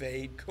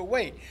invade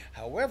Kuwait.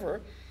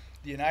 However,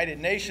 the United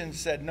Nations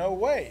said, no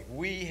way,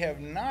 we are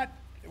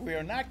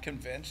not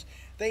convinced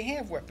they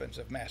have weapons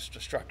of mass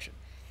destruction.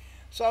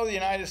 So the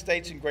United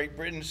States and Great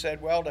Britain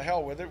said, well, to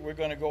hell with it, we're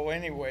going to go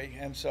anyway.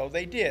 And so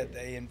they did.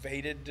 They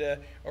invaded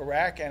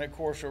Iraq, and of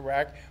course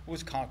Iraq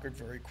was conquered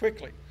very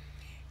quickly.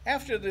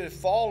 After the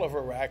fall of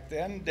Iraq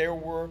then, there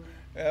were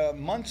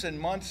months and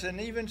months and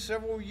even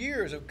several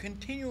years of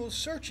continual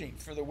searching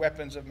for the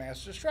weapons of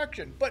mass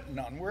destruction, but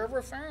none were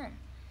ever found.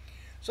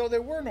 So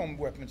there were no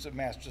weapons of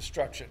mass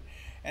destruction.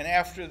 And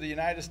after the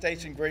United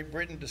States and Great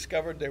Britain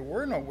discovered there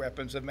were no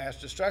weapons of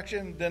mass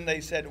destruction, then they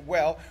said,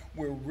 well,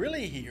 we're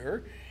really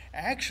here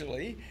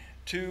actually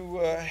to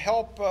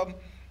help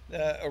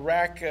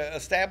Iraq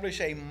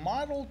establish a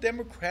model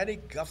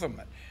democratic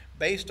government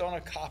based on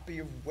a copy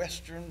of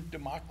Western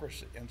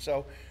democracy. And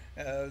so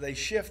they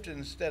shift,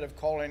 instead of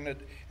calling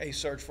it a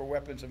search for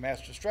weapons of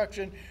mass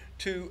destruction,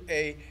 to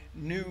a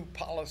new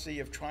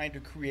policy of trying to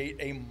create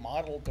a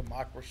model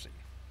democracy.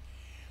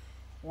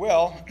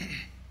 Well,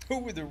 who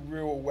were the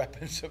real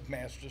weapons of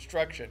mass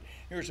destruction?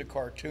 Here's a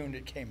cartoon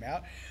that came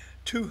out.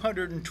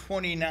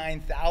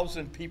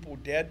 229,000 people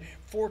dead,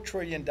 $4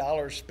 trillion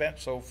spent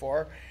so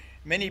far.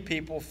 Many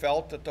people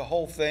felt that the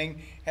whole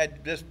thing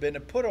had just been a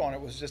put on.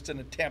 It was just an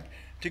attempt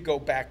to go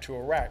back to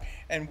Iraq.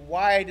 And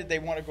why did they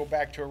want to go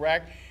back to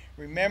Iraq?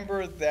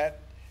 Remember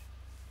that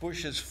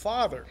Bush's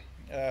father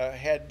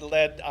had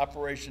led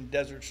Operation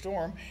Desert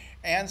Storm,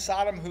 and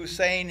Saddam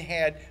Hussein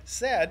had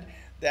said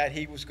that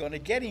he was going to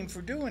get him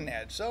for doing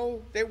that.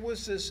 So there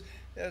was this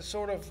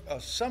sort of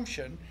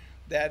assumption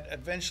that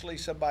eventually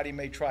somebody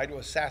may try to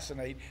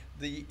assassinate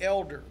the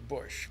elder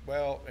Bush.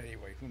 Well,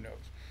 anyway, who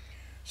knows?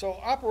 So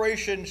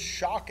Operation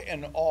Shock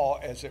and Awe,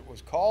 as it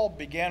was called,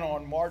 began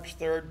on March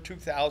 3rd,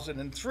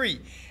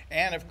 2003.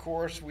 And of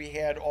course, we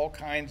had all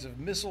kinds of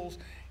missiles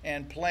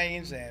and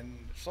planes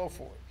and so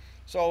forth.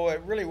 So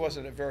it really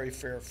wasn't a very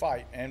fair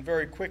fight. And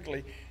very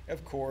quickly,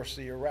 of course,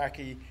 the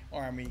Iraqi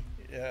army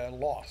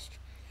lost.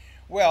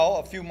 Well,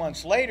 a few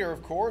months later,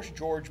 of course,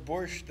 George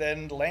Bush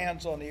then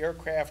lands on the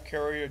aircraft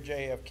carrier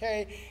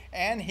JFK,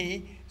 and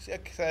he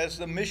says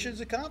the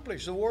mission's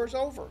accomplished, the war's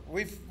over,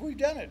 we've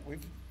done it,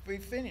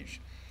 we've finished.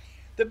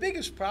 The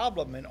biggest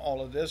problem in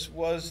all of this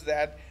was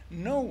that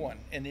no one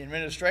in the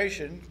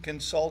administration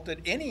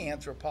consulted any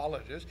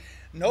anthropologist.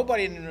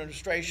 Nobody in the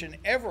administration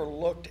ever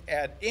looked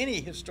at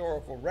any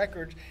historical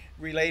records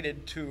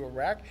related to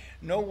Iraq.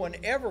 No one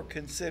ever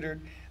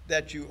considered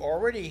that you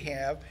already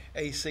have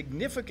a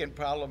significant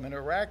problem in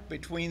Iraq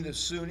between the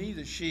Sunni,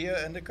 the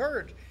Shia, and the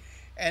Kurds.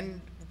 And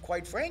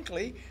quite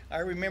frankly, I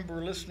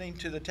remember listening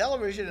to the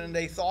television, and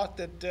they thought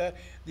that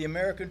the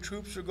American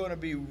troops were going to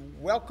be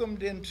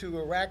welcomed into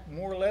Iraq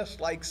more or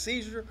less like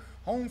Caesar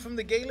home from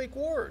the Gallic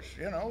Wars.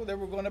 You know, they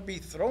were going to be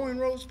throwing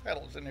rose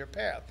petals in their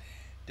path.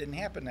 Didn't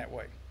happen that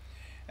way.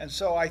 And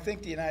so I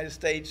think the United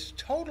States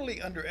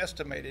totally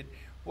underestimated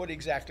what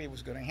exactly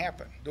was going to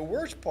happen. The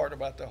worst part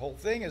about the whole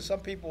thing is some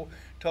people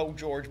told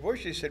George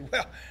Bush, they said,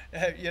 well,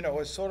 you know,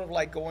 it's sort of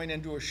like going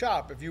into a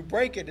shop. If you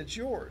break it, it's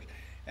yours.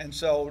 And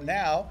so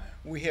now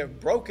we have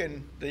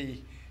broken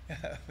the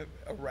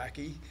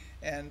Iraqi,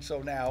 and so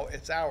now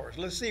it's ours.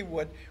 Let's see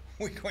what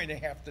we're going to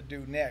have to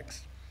do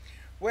next.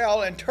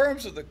 Well, in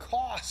terms of the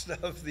cost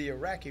of the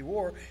Iraqi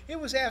war, it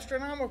was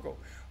astronomical.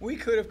 We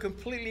could have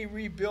completely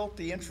rebuilt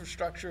the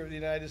infrastructure of the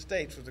United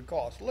States with the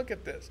cost. Look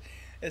at this.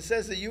 It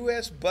says the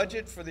U.S.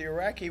 budget for the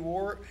Iraqi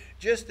war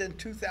just in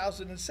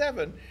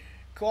 2007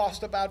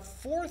 cost about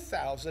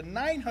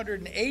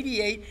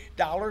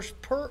 $4,988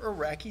 per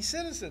Iraqi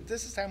citizen.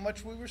 This is how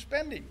much we were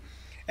spending.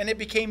 And it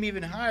became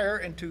even higher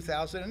in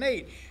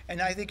 2008.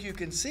 And I think you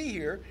can see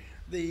here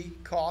the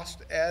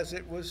cost as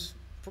it was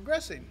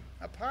progressing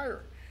up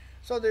higher.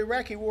 So the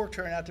Iraqi war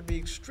turned out to be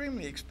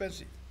extremely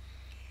expensive.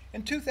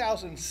 In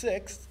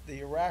 2006, the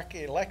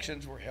Iraqi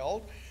elections were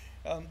held.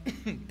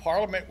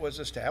 Parliament was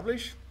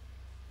established.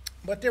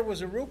 But there was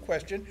a real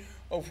question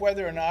of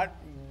whether or not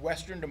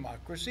Western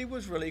democracy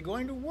was really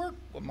going to work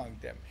among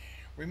them.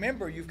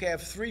 Remember, you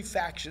have three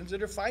factions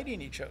that are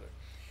fighting each other.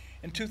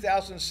 In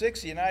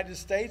 2006, the United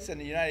States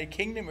and the United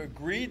Kingdom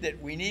agreed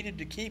that we needed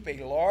to keep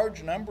a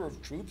large number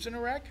of troops in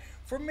Iraq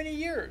for many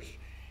years,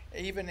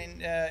 even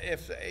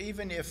if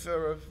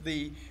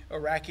the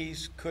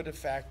Iraqis could in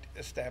fact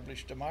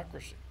establish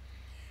democracy.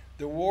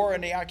 The war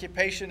and the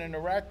occupation in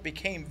Iraq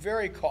became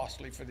very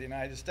costly for the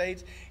United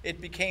States.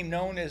 It became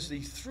known as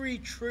the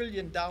 $3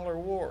 trillion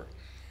war.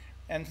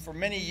 And for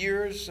many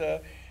years,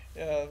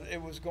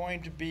 it was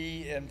going to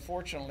be,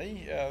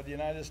 unfortunately, the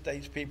United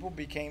States people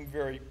became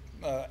very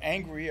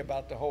angry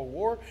about the whole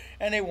war,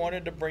 and they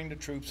wanted to bring the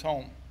troops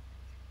home.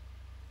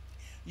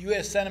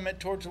 U.S. sentiment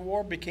towards the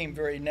war became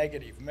very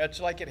negative, much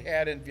like it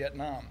had in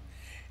Vietnam.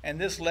 And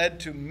this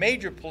led to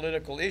major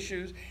political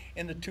issues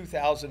in the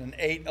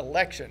 2008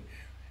 election.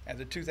 And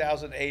the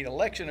 2008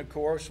 election, of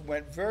course,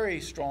 went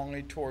very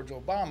strongly towards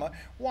Obama.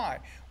 Why?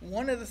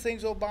 One of the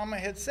things Obama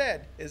had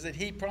said is that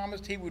he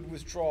promised he would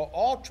withdraw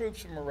all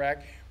troops from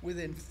Iraq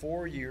within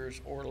 4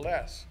 years or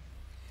less.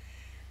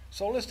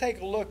 So let's take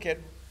a look at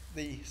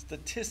the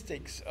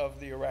statistics of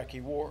the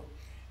Iraqi war.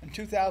 In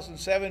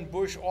 2007,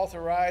 Bush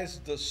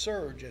authorized the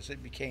surge, as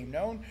it became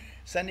known,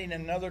 sending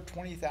another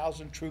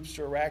 20,000 troops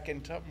to Iraq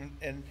in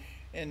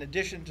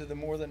addition to the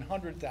more than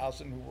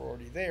 100,000 who were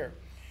already there.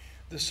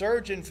 The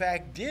surge, in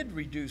fact, did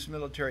reduce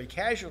military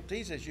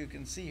casualties, as you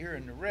can see here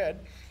in the red,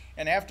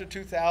 and after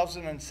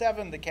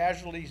 2007, the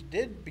casualties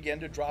did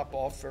begin to drop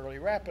off fairly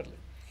rapidly.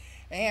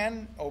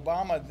 And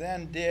Obama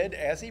then did,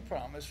 as he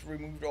promised,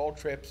 removed all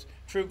troops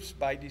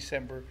by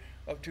December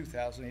of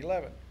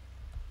 2011.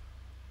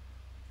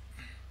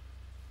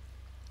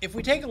 If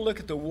we take a look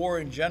at the war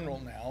in general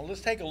now,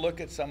 let's take a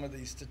look at some of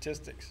these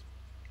statistics.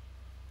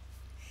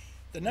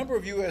 The number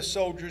of U.S.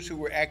 soldiers who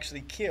were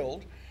actually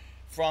killed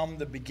from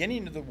the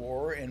beginning of the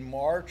war in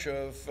March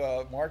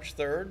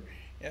 3rd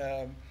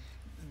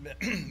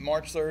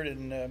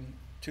in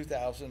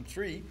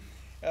 2003,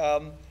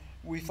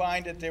 we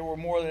find that there were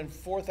more than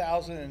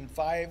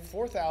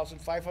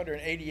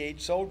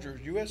 4,588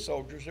 soldiers, U.S.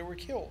 soldiers, that were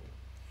killed.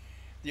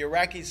 The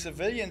Iraqi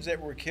civilians that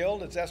were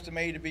killed, it's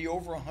estimated to be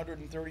over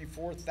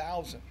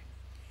 134,000.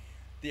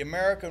 The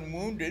American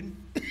wounded,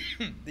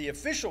 the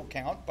official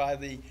count by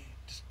the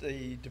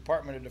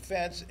Department of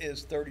Defense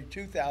is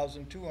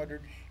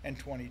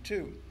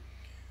 32,222.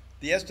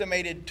 The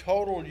estimated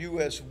total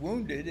U.S.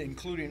 wounded,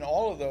 including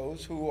all of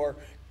those who are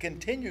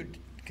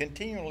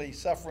continually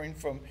suffering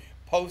from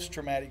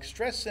post-traumatic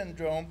stress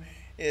syndrome,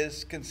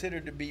 is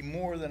considered to be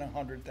more than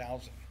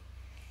 100,000.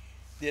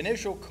 The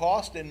initial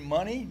cost in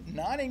money,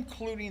 not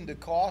including the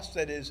cost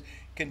that is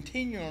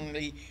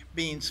continually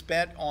being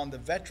spent on the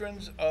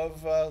veterans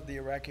of the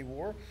Iraqi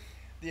war,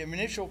 the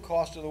initial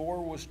cost of the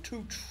war was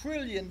 $2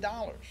 trillion.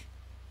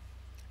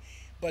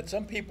 But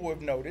some people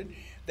have noted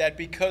that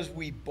because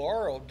we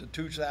borrowed the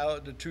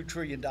 $2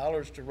 trillion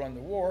to run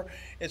the war,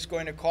 it's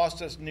going to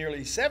cost us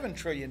nearly $7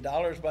 trillion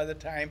by the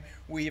time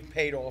we have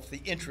paid off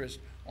the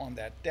interest on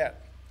that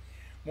debt.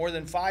 More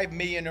than 5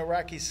 million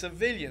Iraqi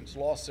civilians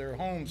lost their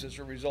homes as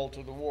a result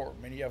of the war.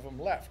 Many of them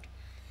left.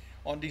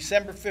 On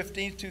December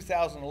 15,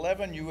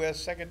 2011, U.S.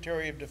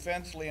 Secretary of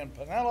Defense Leon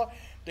Panetta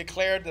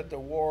declared that the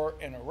war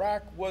in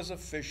Iraq was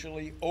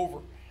officially over.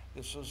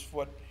 This is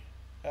what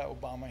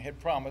Obama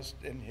had promised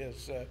in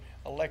his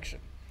election.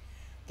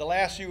 The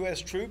last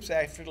U.S. troops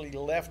actually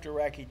left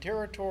Iraqi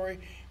territory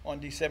on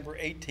December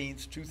 18,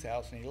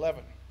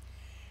 2011.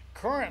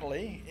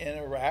 Currently, in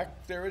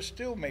Iraq, there is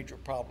still major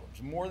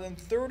problems. More than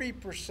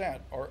 30%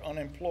 are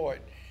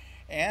unemployed,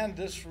 and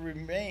this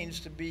remains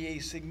to be a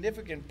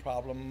significant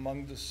problem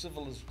among the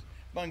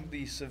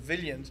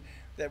civilians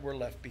that were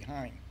left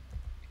behind.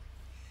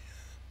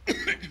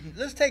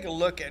 Let's take a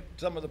look at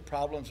some of the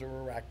problems of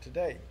Iraq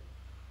today.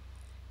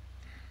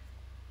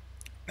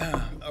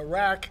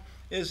 Iraq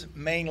is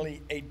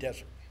mainly a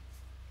desert.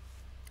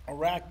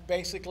 Iraq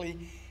basically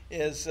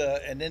is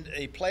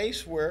a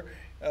place where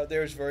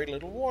there's very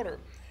little water.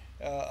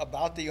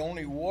 About the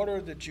only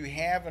water that you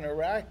have in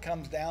Iraq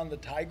comes down the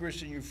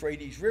Tigris and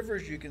Euphrates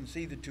rivers. You can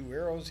see the two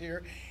arrows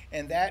here,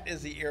 and that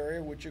is the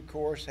area which, of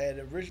course, had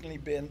originally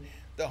been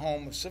the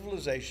home of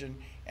civilization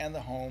and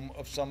the home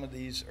of some of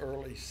these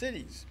early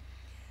cities.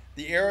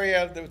 The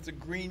area with the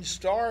green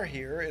star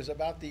here is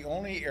about the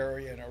only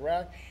area in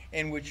Iraq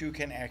in which you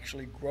can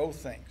actually grow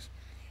things.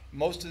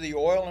 Most of the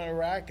oil in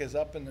Iraq is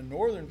up in the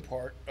northern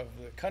part of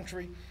the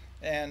country,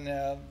 and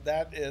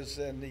that is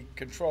in the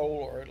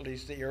control, or at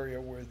least the area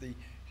where the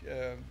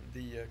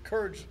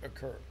Kurds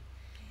occur.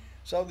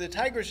 So the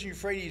Tigris and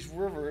Euphrates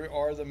River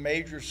are the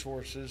major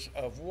sources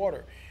of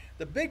water.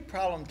 The big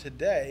problem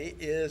today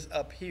is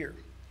up here.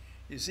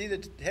 You see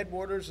the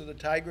headwaters of the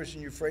Tigris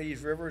and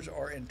Euphrates rivers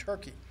are in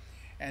Turkey.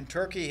 And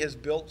Turkey has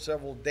built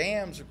several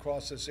dams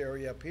across this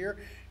area up here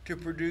to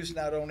produce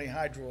not only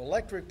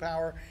hydroelectric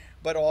power,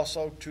 but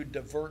also to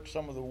divert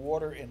some of the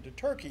water into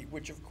Turkey,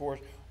 which of course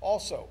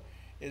also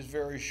is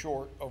very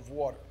short of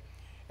water.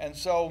 And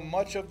so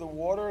much of the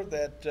water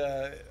that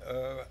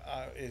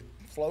it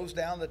flows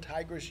down the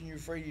Tigris and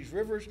Euphrates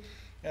rivers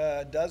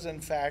does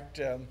in fact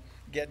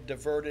get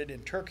diverted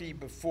in Turkey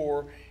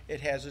before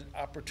it has an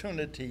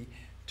opportunity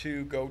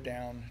to go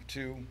down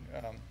to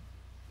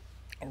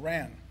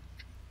Iran.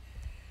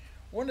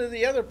 One of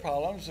the other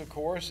problems, of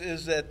course,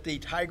 is that the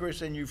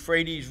Tigris and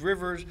Euphrates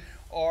rivers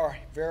are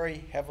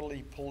very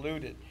heavily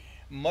polluted.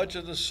 Much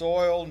of the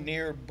soil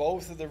near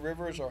both of the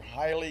rivers are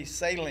highly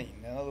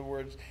saline. In other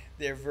words,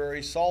 they're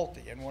very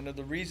salty. And one of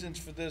the reasons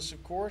for this,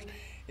 of course,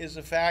 is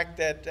the fact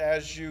that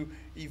as you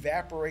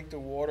evaporate the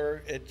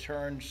water, it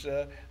turns,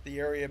 the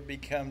area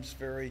becomes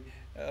very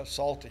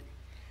salty.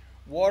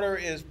 Water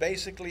is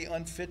basically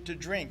unfit to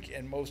drink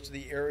in most of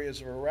the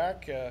areas of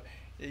Iraq.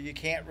 You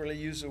can't really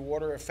use the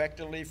water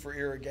effectively for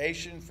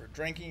irrigation, for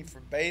drinking, for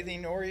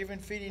bathing, or even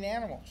feeding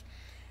animals.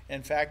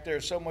 In fact,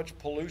 there's so much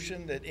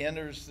pollution that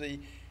enters the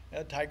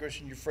Tigris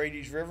and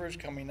Euphrates rivers,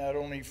 coming not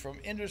only from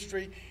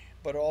industry,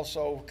 but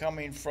also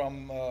coming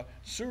from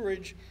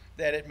sewerage,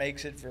 that it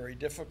makes it very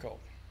difficult.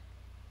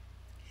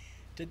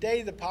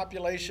 Today, the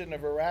population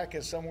of Iraq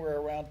is somewhere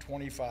around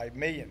 25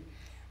 million.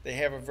 They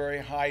have a very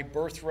high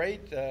birth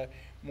rate.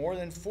 More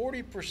than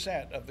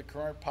 40% of the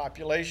current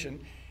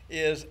population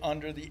is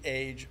under the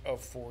age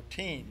of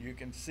 14. You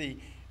can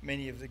see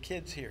many of the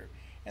kids here.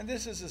 And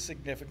this is a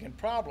significant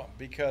problem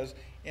because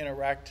in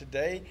Iraq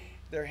today,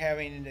 they're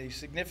having a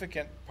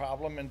significant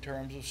problem in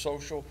terms of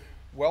social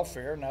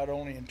welfare, not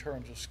only in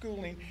terms of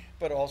schooling,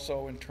 but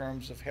also in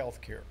terms of health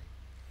care.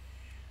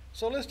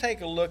 So let's take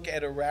a look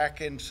at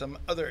Iraq and some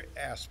other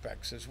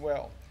aspects as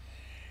well.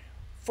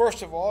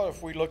 First of all,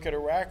 if we look at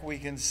Iraq, we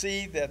can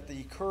see that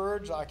the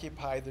Kurds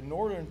occupy the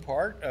northern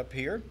part up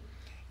here,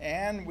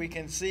 and we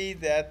can see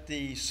that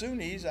the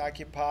Sunnis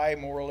occupy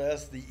more or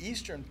less the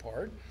eastern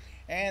part,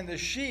 and the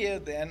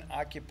Shia then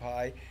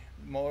occupy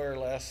more or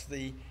less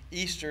the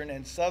eastern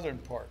and southern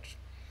parts.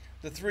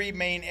 The three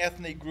main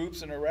ethnic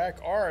groups in Iraq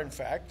are, in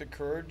fact, the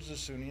Kurds, the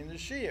Sunni, and the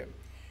Shia.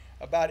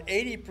 About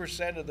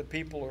 80% of the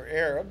people are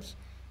Arabs,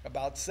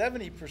 about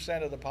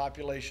 70% of the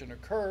population are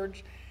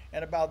Kurds,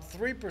 and about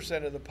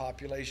 3% of the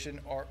population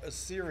are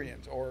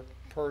Assyrians or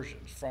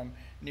Persians from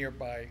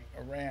nearby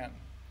Iran.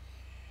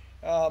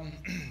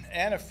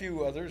 And a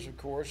few others, of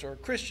course, are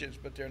Christians,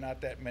 but there are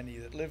not that many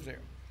that live there.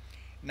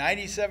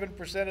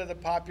 97% of the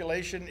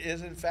population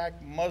is, in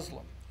fact,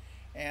 Muslim,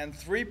 and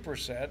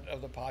 3%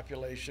 of the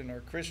population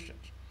are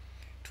Christians.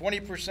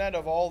 20%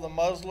 of all the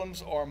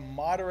Muslims are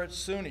moderate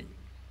Sunni.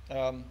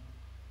 And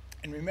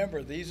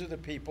remember, these are the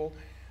people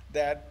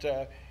that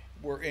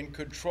were in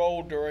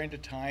control during the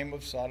time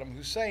of Saddam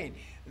Hussein.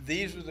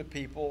 These were the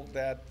people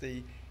that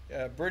the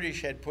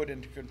British had put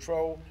into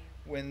control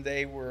when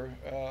they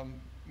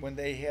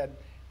had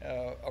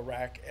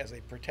Iraq as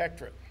a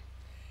protectorate.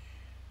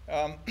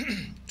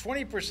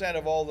 20%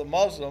 of all the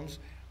Muslims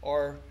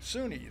are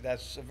Sunni.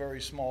 That's a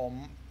very small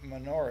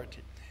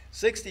minority.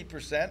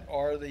 60%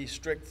 are the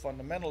strict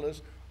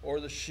fundamentalists or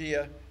the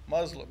Shia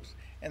Muslims.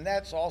 And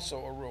that's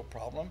also a real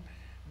problem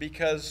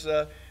because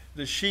the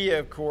Shia,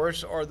 of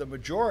course, are the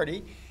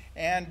majority.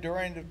 And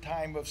during the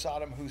time of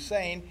Saddam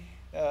Hussein,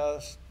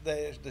 the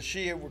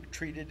Shia were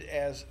treated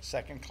as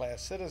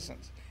second-class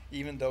citizens,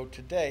 even though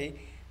today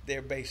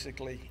they're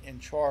basically in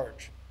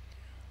charge.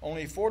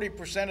 Only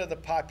 40% of the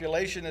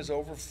population is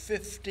over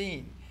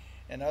 15.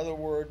 In other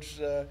words,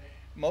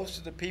 most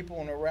of the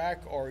people in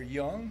Iraq are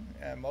young,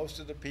 and most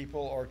of the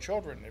people are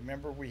children.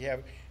 Remember, we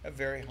have a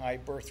very high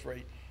birth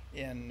rate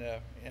in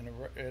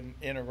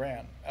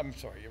Iraq.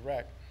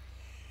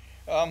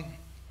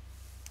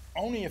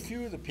 Only a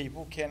few of the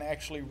people can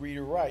actually read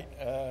or write,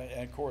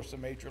 and of course the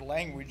major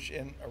language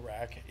in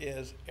Iraq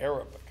is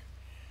Arabic.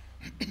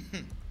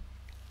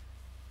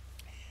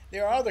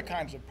 There are other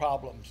kinds of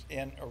problems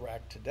in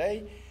Iraq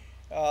today.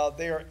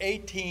 There are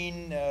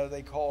 18,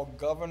 they call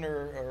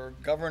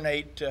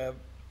governorate,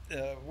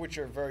 which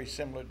are very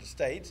similar to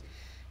states.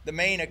 The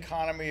main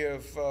economy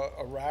of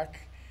Iraq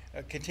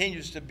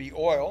continues to be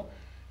oil.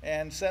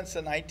 And since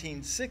the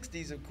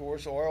 1960s, of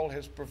course, oil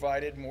has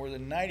provided more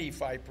than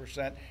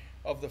 95%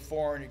 of the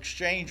foreign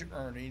exchange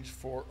earnings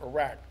for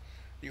Iraq.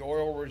 The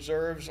oil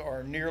reserves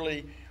are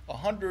nearly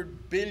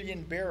 100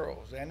 billion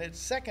barrels, and it's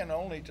second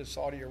only to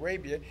Saudi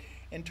Arabia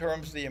in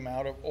terms of the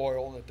amount of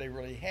oil that they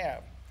really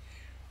have.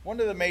 One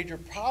of the major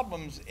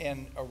problems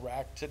in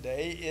Iraq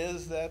today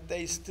is that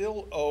they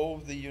still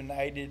owe the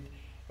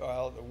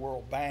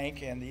World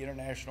Bank and the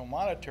International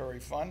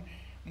Monetary Fund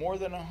more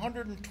than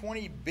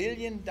 $120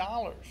 billion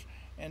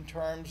in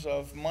terms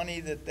of money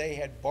that they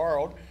had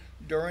borrowed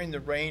during the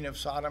reign of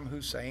Saddam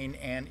Hussein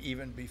and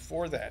even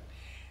before that.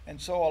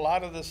 And so a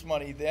lot of this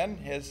money then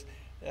is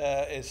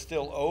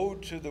still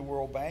owed to the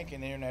World Bank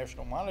and the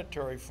International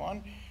Monetary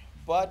Fund,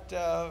 but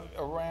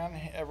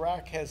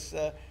Iraq has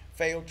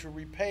failed to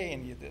repay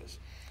any of this.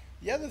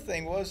 The other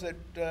thing was that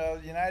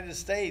the United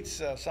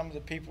States, some of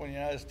the people in the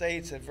United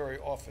States have very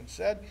often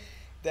said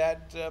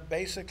that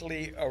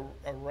basically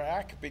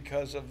Iraq,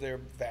 because of their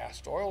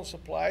vast oil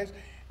supplies,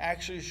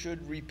 actually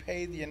should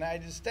repay the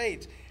United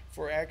States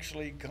for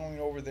actually going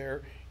over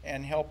there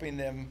and helping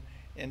them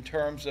in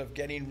terms of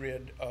getting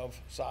rid of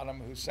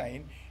Saddam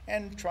Hussein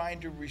and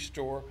trying to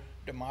restore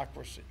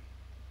democracy.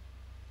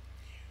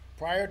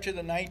 Prior to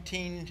the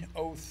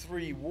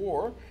 1903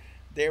 war,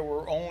 there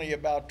were only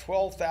about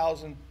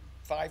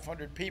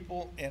 12,500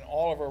 people in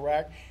all of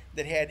Iraq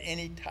that had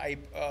any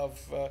type of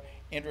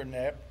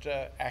internet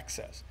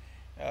access.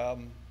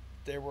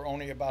 There were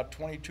only about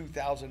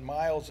 22,000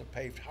 miles of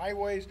paved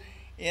highways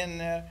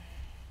in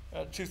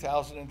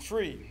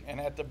 2003. And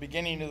at the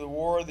beginning of the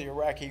war, the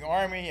Iraqi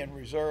army and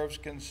reserves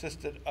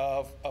consisted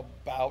of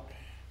about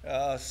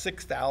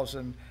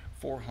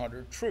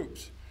 6,400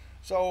 troops.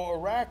 So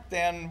Iraq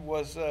then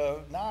was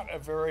not a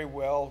very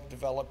well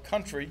developed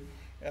country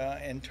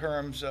in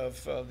terms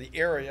of the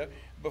area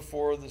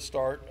before the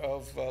start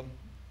of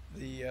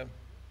the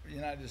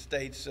United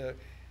States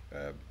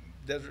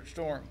Desert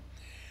Storm.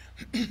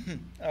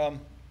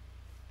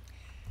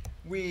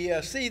 We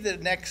see the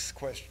next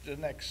question, the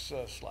next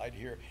slide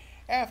here.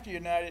 After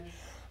United,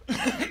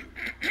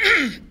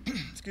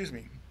 excuse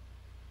me.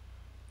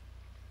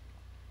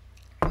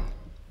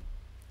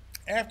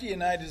 After the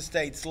United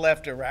States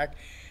left Iraq,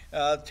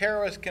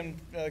 terrorist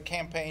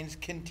campaigns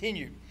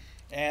continued.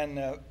 And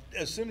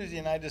as soon as the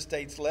United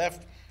States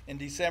left in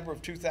December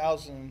of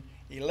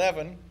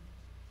 2011,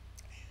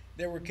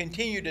 there were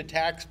continued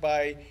attacks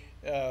by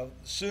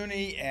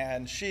Sunni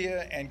and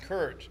Shia and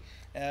Kurds.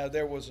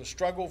 There was a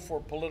struggle for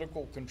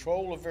political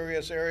control of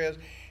various areas,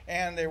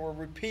 and there were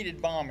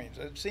repeated bombings.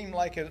 It seemed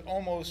like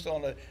almost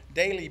on a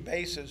daily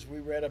basis we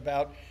read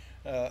about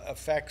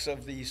effects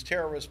of these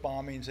terrorist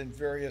bombings in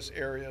various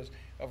areas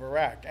of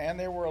Iraq. And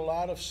there were a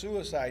lot of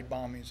suicide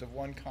bombings of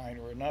one kind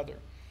or another.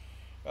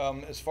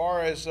 As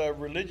far as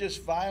religious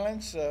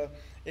violence,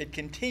 it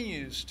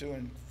continues to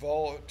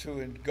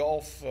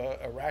engulf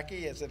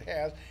Iraqi as it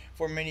has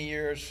for many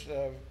years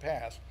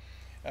past.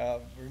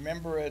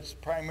 Remember,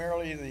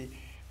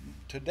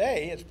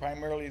 today it's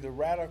primarily the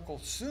radical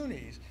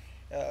Sunnis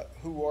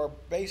who are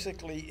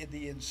basically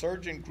the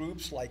insurgent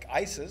groups like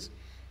ISIS,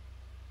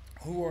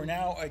 who are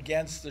now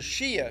against the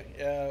Shia,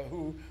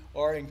 who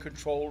are in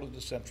control of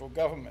the central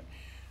government.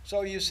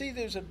 So you see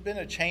there's been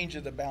a change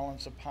of the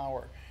balance of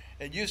power.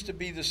 It used to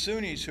be the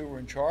Sunnis who were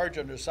in charge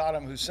under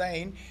Saddam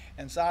Hussein,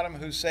 and Saddam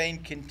Hussein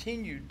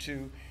continued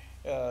to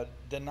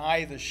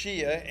deny the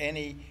Shia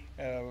any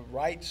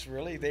rights,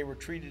 really. They were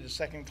treated as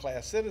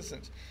second-class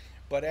citizens.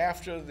 But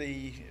after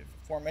the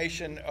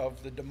formation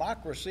of the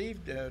democracy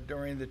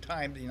during the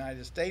time the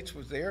United States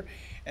was there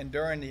and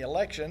during the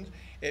elections,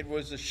 it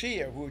was the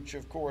Shia, which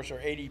of course are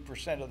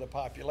 80% of the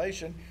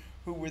population,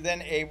 who were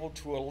then able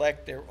to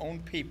elect their own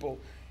people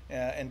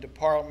into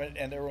parliament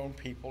and their own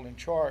people in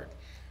charge.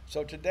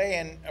 So today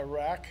in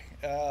Iraq,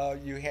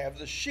 you have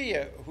the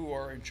Shia who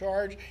are in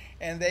charge,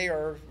 and they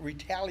are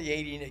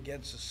retaliating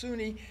against the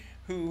Sunni,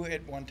 who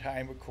at one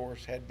time, of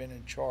course, had been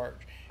in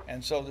charge.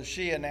 And so the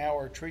Shia now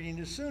are treating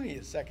the Sunni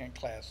as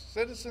second-class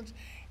citizens,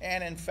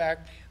 and in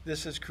fact,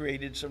 this has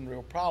created some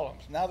real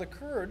problems. Now the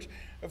Kurds,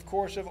 of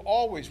course, have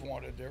always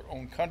wanted their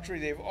own country.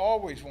 They've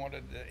always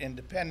wanted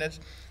independence,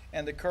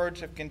 and the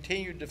Kurds have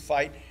continued to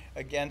fight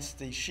against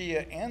the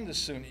Shia and the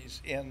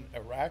Sunnis in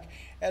Iraq,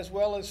 as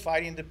well as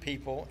fighting the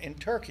people in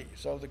Turkey.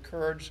 So the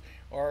Kurds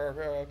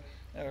are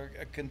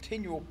a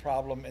continual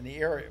problem in the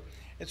area.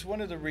 It's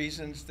one of the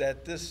reasons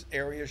that this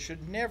area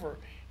should never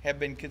have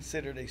been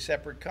considered a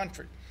separate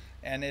country.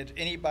 And if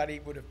anybody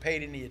would have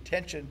paid any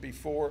attention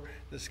before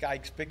the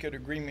Sykes-Picot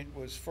Agreement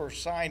was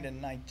first signed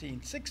in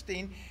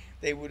 1916,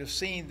 they would have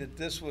seen that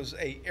this was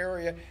an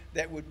area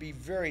that would be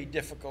very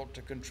difficult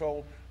to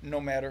control no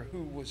matter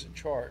who was in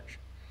charge.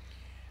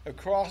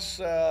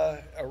 Across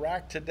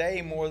Iraq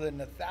today, more than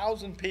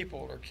 1,000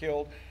 people are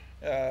killed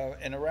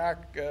in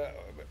Iraq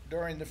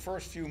during the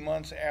first few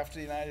months after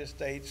the United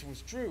States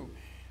withdrew.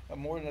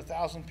 More than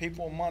 1,000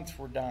 people a month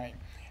were dying.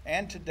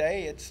 And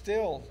today it's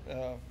still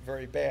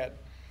very bad.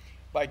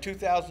 By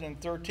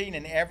 2013,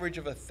 an average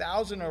of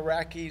 1,000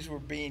 Iraqis were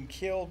being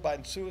killed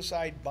by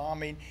suicide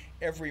bombing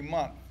every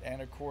month.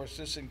 And of course,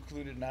 this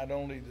included not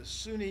only the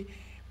Sunni,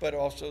 but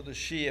also the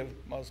Shia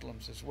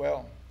Muslims as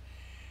well.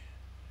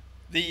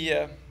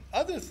 The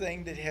other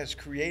thing that has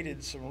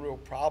created some real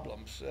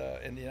problems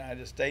in the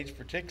United States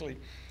particularly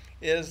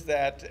is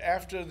that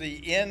after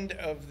the end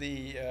of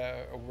the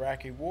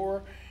Iraqi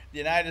war, the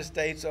United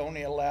States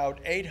only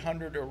allowed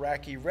 800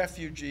 Iraqi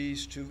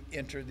refugees to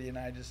enter the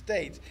United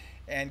States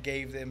and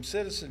gave them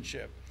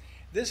citizenship.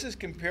 This is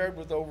compared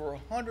with over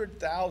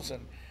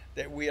 100,000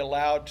 that we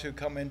allowed to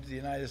come into the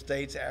United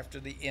States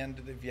after the end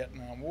of the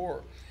Vietnam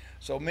War.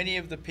 So many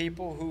of the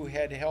people who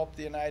had helped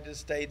the United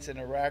States in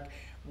Iraq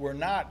were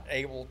not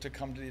able to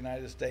come to the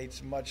United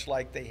States, much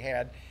like they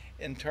had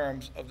in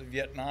terms of the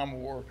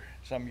Vietnam War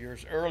some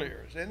years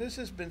earlier. And this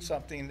has been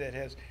something that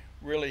has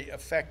really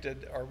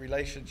affected our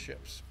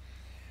relationships.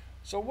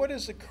 So what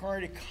is the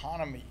current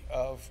economy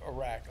of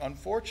Iraq?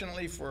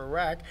 Unfortunately for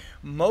Iraq,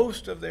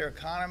 most of their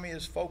economy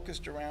is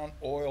focused around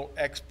oil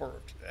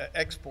exports.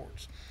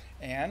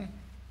 And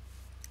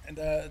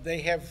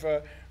they have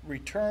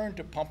returned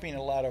to pumping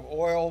a lot of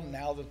oil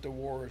now that the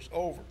war is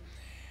over.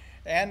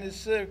 And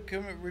this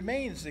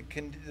remains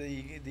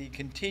the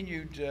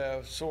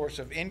continued source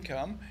of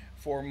income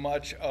for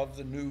much of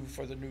the new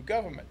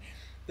government.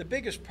 The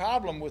biggest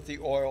problem with the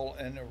oil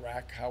in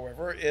Iraq,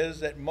 however, is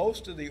that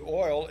most of the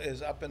oil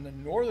is up in the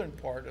northern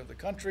part of the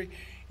country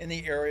in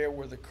the area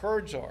where the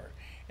Kurds are.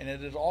 And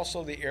it is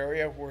also the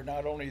area where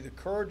not only the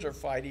Kurds are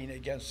fighting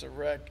against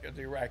the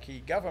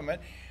Iraqi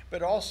government,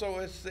 but also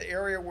it's the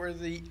area where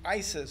the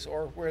ISIS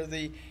or where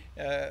the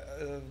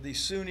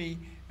Sunni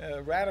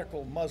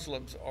radical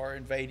Muslims are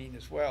invading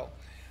as well.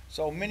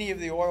 So many of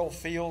the oil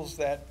fields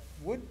that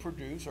would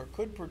produce or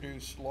could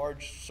produce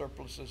large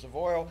surpluses of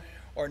oil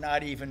are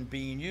not even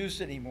being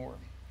used anymore.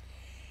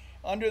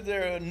 Under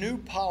the new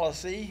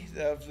policy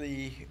of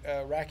the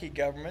Iraqi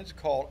government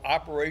called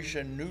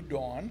Operation New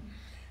Dawn,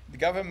 the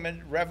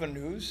government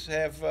revenues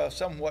have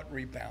somewhat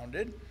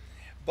rebounded,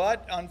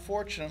 but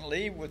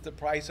unfortunately, with the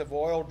price of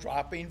oil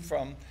dropping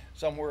from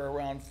somewhere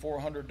around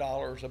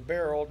 $400 a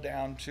barrel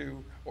down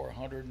to, or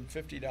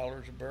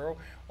 $150 a barrel,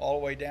 all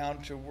the way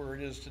down to where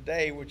it is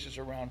today, which is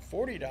around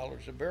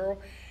 $40 a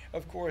barrel,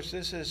 of course,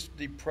 this has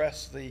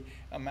depressed the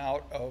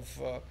amount of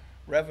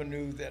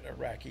revenue that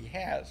Iraqi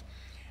has.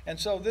 And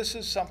so this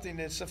is something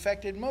that's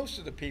affected most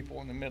of the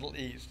people in the Middle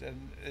East.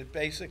 And it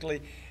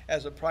basically,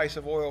 as the price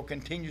of oil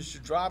continues to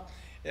drop,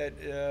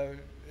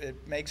 it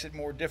makes it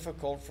more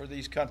difficult for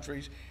these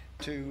countries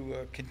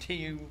to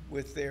continue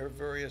with their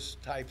various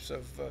types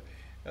of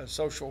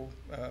social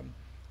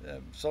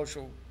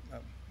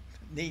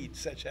needs,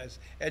 such as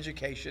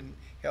education,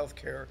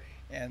 healthcare,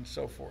 and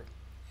so forth.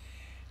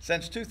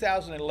 Since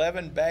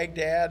 2011,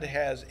 Baghdad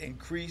has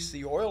increased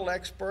the oil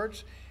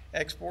exports,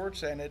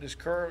 and it is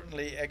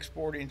currently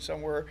exporting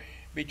somewhere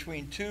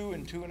between 2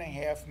 and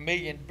 2.5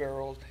 million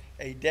barrels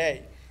a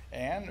day.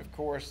 And of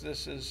course,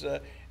 this is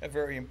a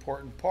very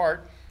important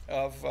part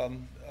of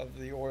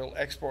the oil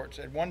exports.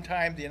 At one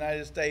time, the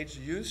United States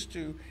used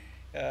to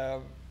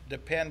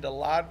depend a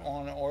lot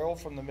on oil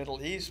from the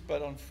Middle East,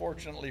 but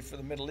unfortunately for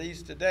the Middle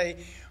East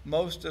today,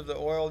 most of the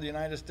oil the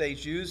United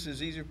States uses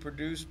is either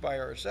produced by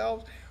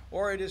ourselves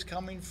or it is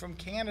coming from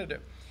Canada.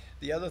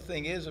 The other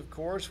thing is, of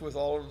course, with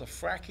all of the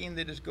fracking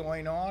that is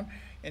going on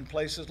in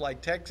places like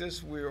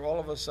Texas, we're all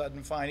of a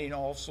sudden finding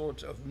all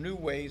sorts of new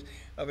ways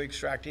of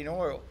extracting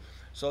oil.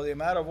 So the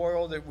amount of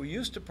oil that we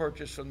used to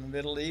purchase from the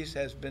Middle East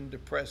has been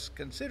depressed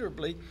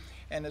considerably,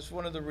 and it's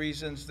one of the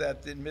reasons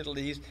that the Middle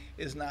East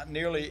is not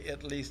nearly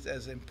at least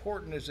as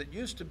important as it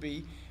used to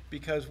be,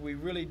 because we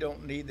really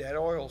don't need that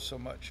oil so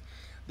much.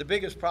 The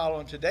biggest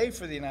problem today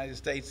for the United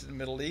States in the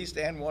Middle East,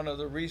 and one of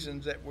the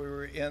reasons that we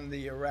were in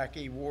the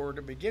Iraqi war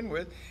to begin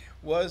with,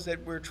 was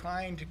that we're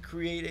trying to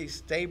create a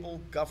stable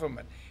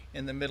government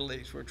in the Middle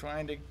East. We're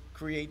trying to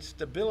create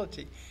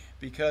stability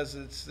because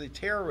it's the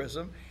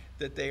terrorism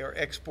that they are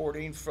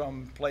exporting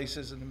from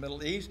places in the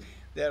Middle East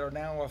that are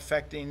now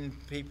affecting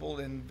people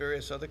in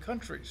various other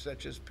countries,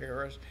 such as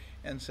Paris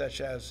and such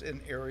as in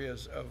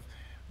areas of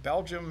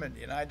Belgium and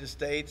the United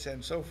States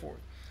and so forth.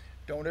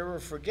 Don't ever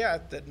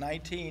forget that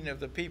 19 of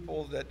the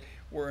people that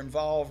were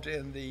involved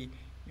in the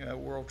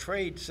World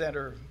Trade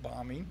Center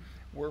bombing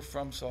were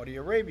from Saudi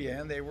Arabia,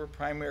 and they were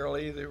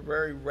primarily the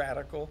very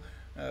radical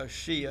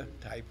Shia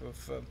type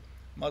of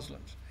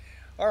Muslims.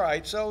 All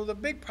right, so the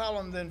big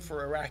problem then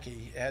for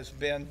Iraqi has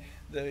been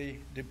the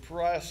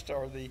depressed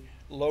or the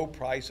low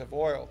price of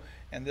oil,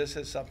 and this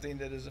is something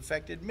that has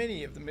affected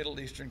many of the Middle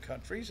Eastern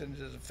countries and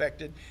has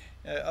affected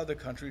other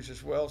countries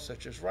as well,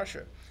 such as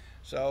Russia.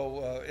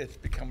 So it's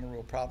become a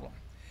real problem.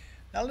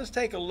 Now let's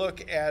take a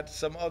look at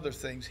some other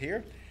things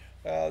here.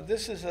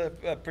 This is a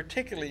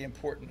particularly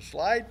important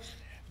slide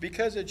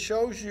because it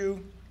shows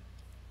you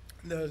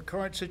the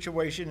current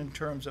situation in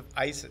terms of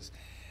ISIS.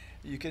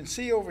 You can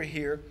see over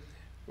here,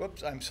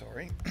 whoops, I'm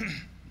sorry.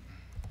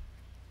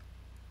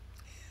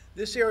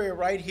 This area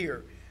right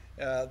here,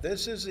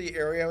 this is the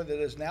area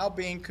that is now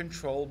being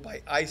controlled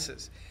by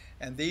ISIS.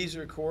 And these,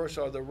 of course,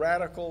 are the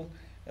radical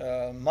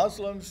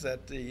Muslims,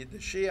 that the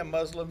Shia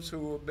Muslims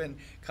who have been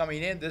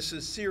coming in. This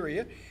is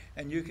Syria,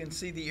 and you can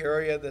see the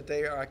area that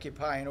they are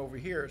occupying over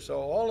here.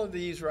 So all of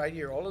these right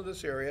here, all of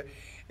this area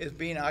is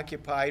being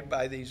occupied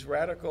by these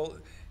radical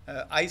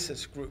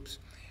ISIS groups.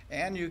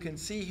 And you can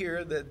see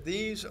here that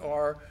these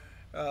are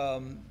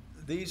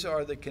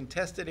the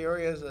contested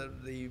areas,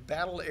 the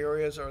battle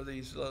areas are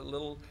these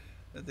little,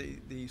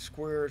 the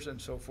squares and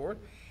so forth.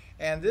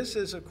 And this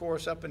is, of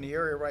course, up in the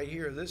area right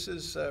here. This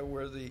is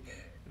where the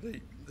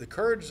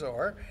Kurds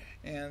are,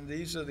 and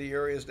these are the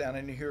areas down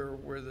in here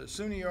where the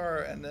Sunni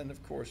are, and then,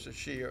 of course, the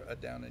Shia are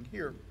down in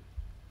here.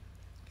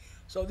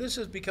 So this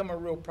has become a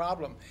real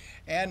problem.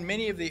 And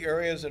many of the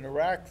areas in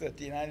Iraq that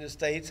the United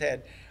States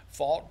had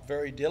fought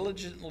very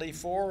diligently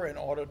for in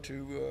order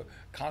to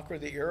conquer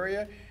the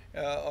area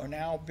are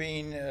now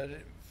being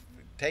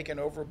taken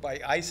over by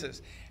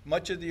ISIS.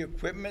 Much of the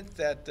equipment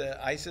that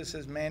ISIS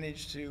has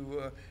managed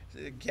to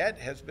get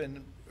has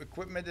been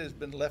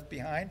left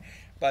behind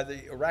by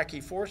the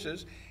Iraqi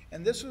forces,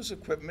 and this was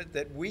equipment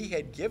that we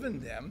had given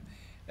them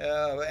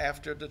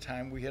after the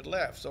time we had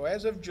left. So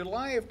as of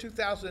July of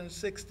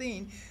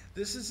 2016,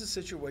 this is the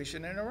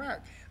situation in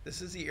Iraq.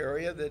 This is the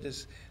area that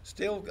is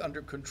still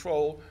under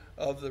control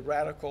of the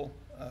radical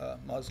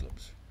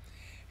Muslims.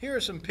 Here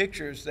are some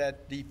pictures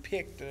that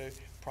depict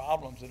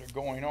problems that are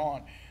going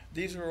on.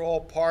 These are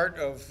all part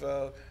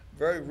of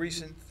very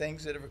recent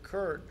things that have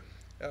occurred.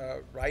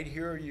 Right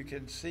here you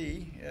can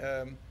see,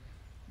 I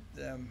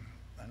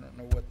don't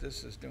know what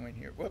this is doing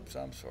here. Whoops,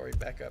 I'm sorry,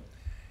 back up.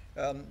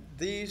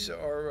 These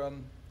are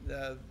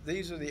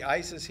the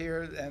ISIS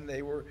here, and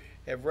they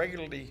have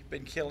regularly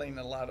been killing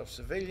a lot of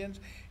civilians.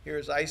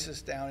 Here's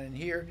ISIS down in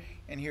here,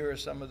 and here are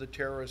some of the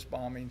terrorist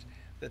bombings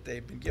that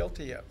they've been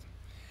guilty of.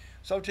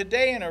 So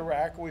today in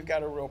Iraq, we've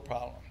got a real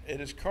problem. It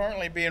is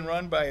currently being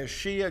run by a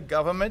Shia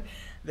government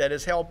that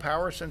has held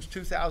power since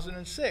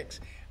 2006,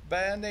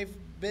 and they've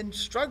been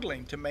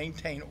struggling to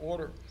maintain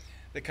order.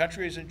 The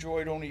country has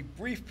enjoyed only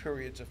brief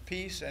periods of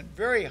peace and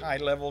very high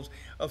levels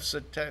of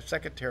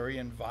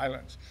sectarian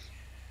violence.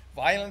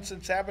 Violence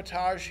and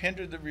sabotage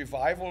hindered the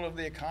revival of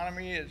the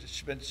economy.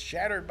 It's been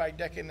shattered by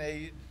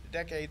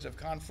decades of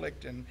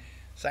conflict and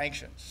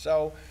sanctions.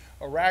 So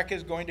Iraq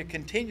is going to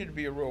continue to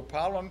be a real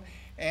problem,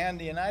 and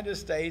the United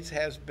States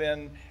has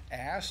been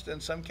asked, in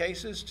some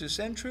cases, to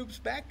send troops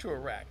back to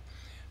Iraq.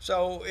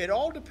 So it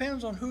all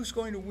depends on who's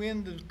going to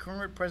win the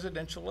current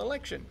presidential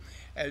election.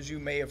 As you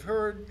may have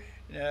heard,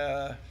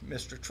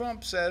 Mr.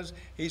 Trump says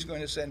he's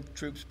going to send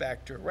troops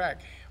back to Iraq,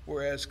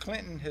 whereas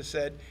Clinton has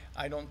said,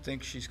 I don't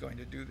think she's going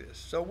to do this.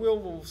 So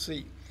we'll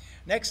see.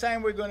 Next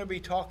time we're going to be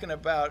talking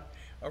about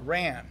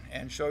Iran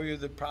and show you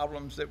the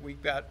problems that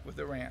we've got with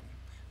Iran.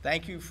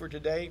 Thank you for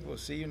today. We'll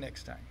see you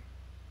next time.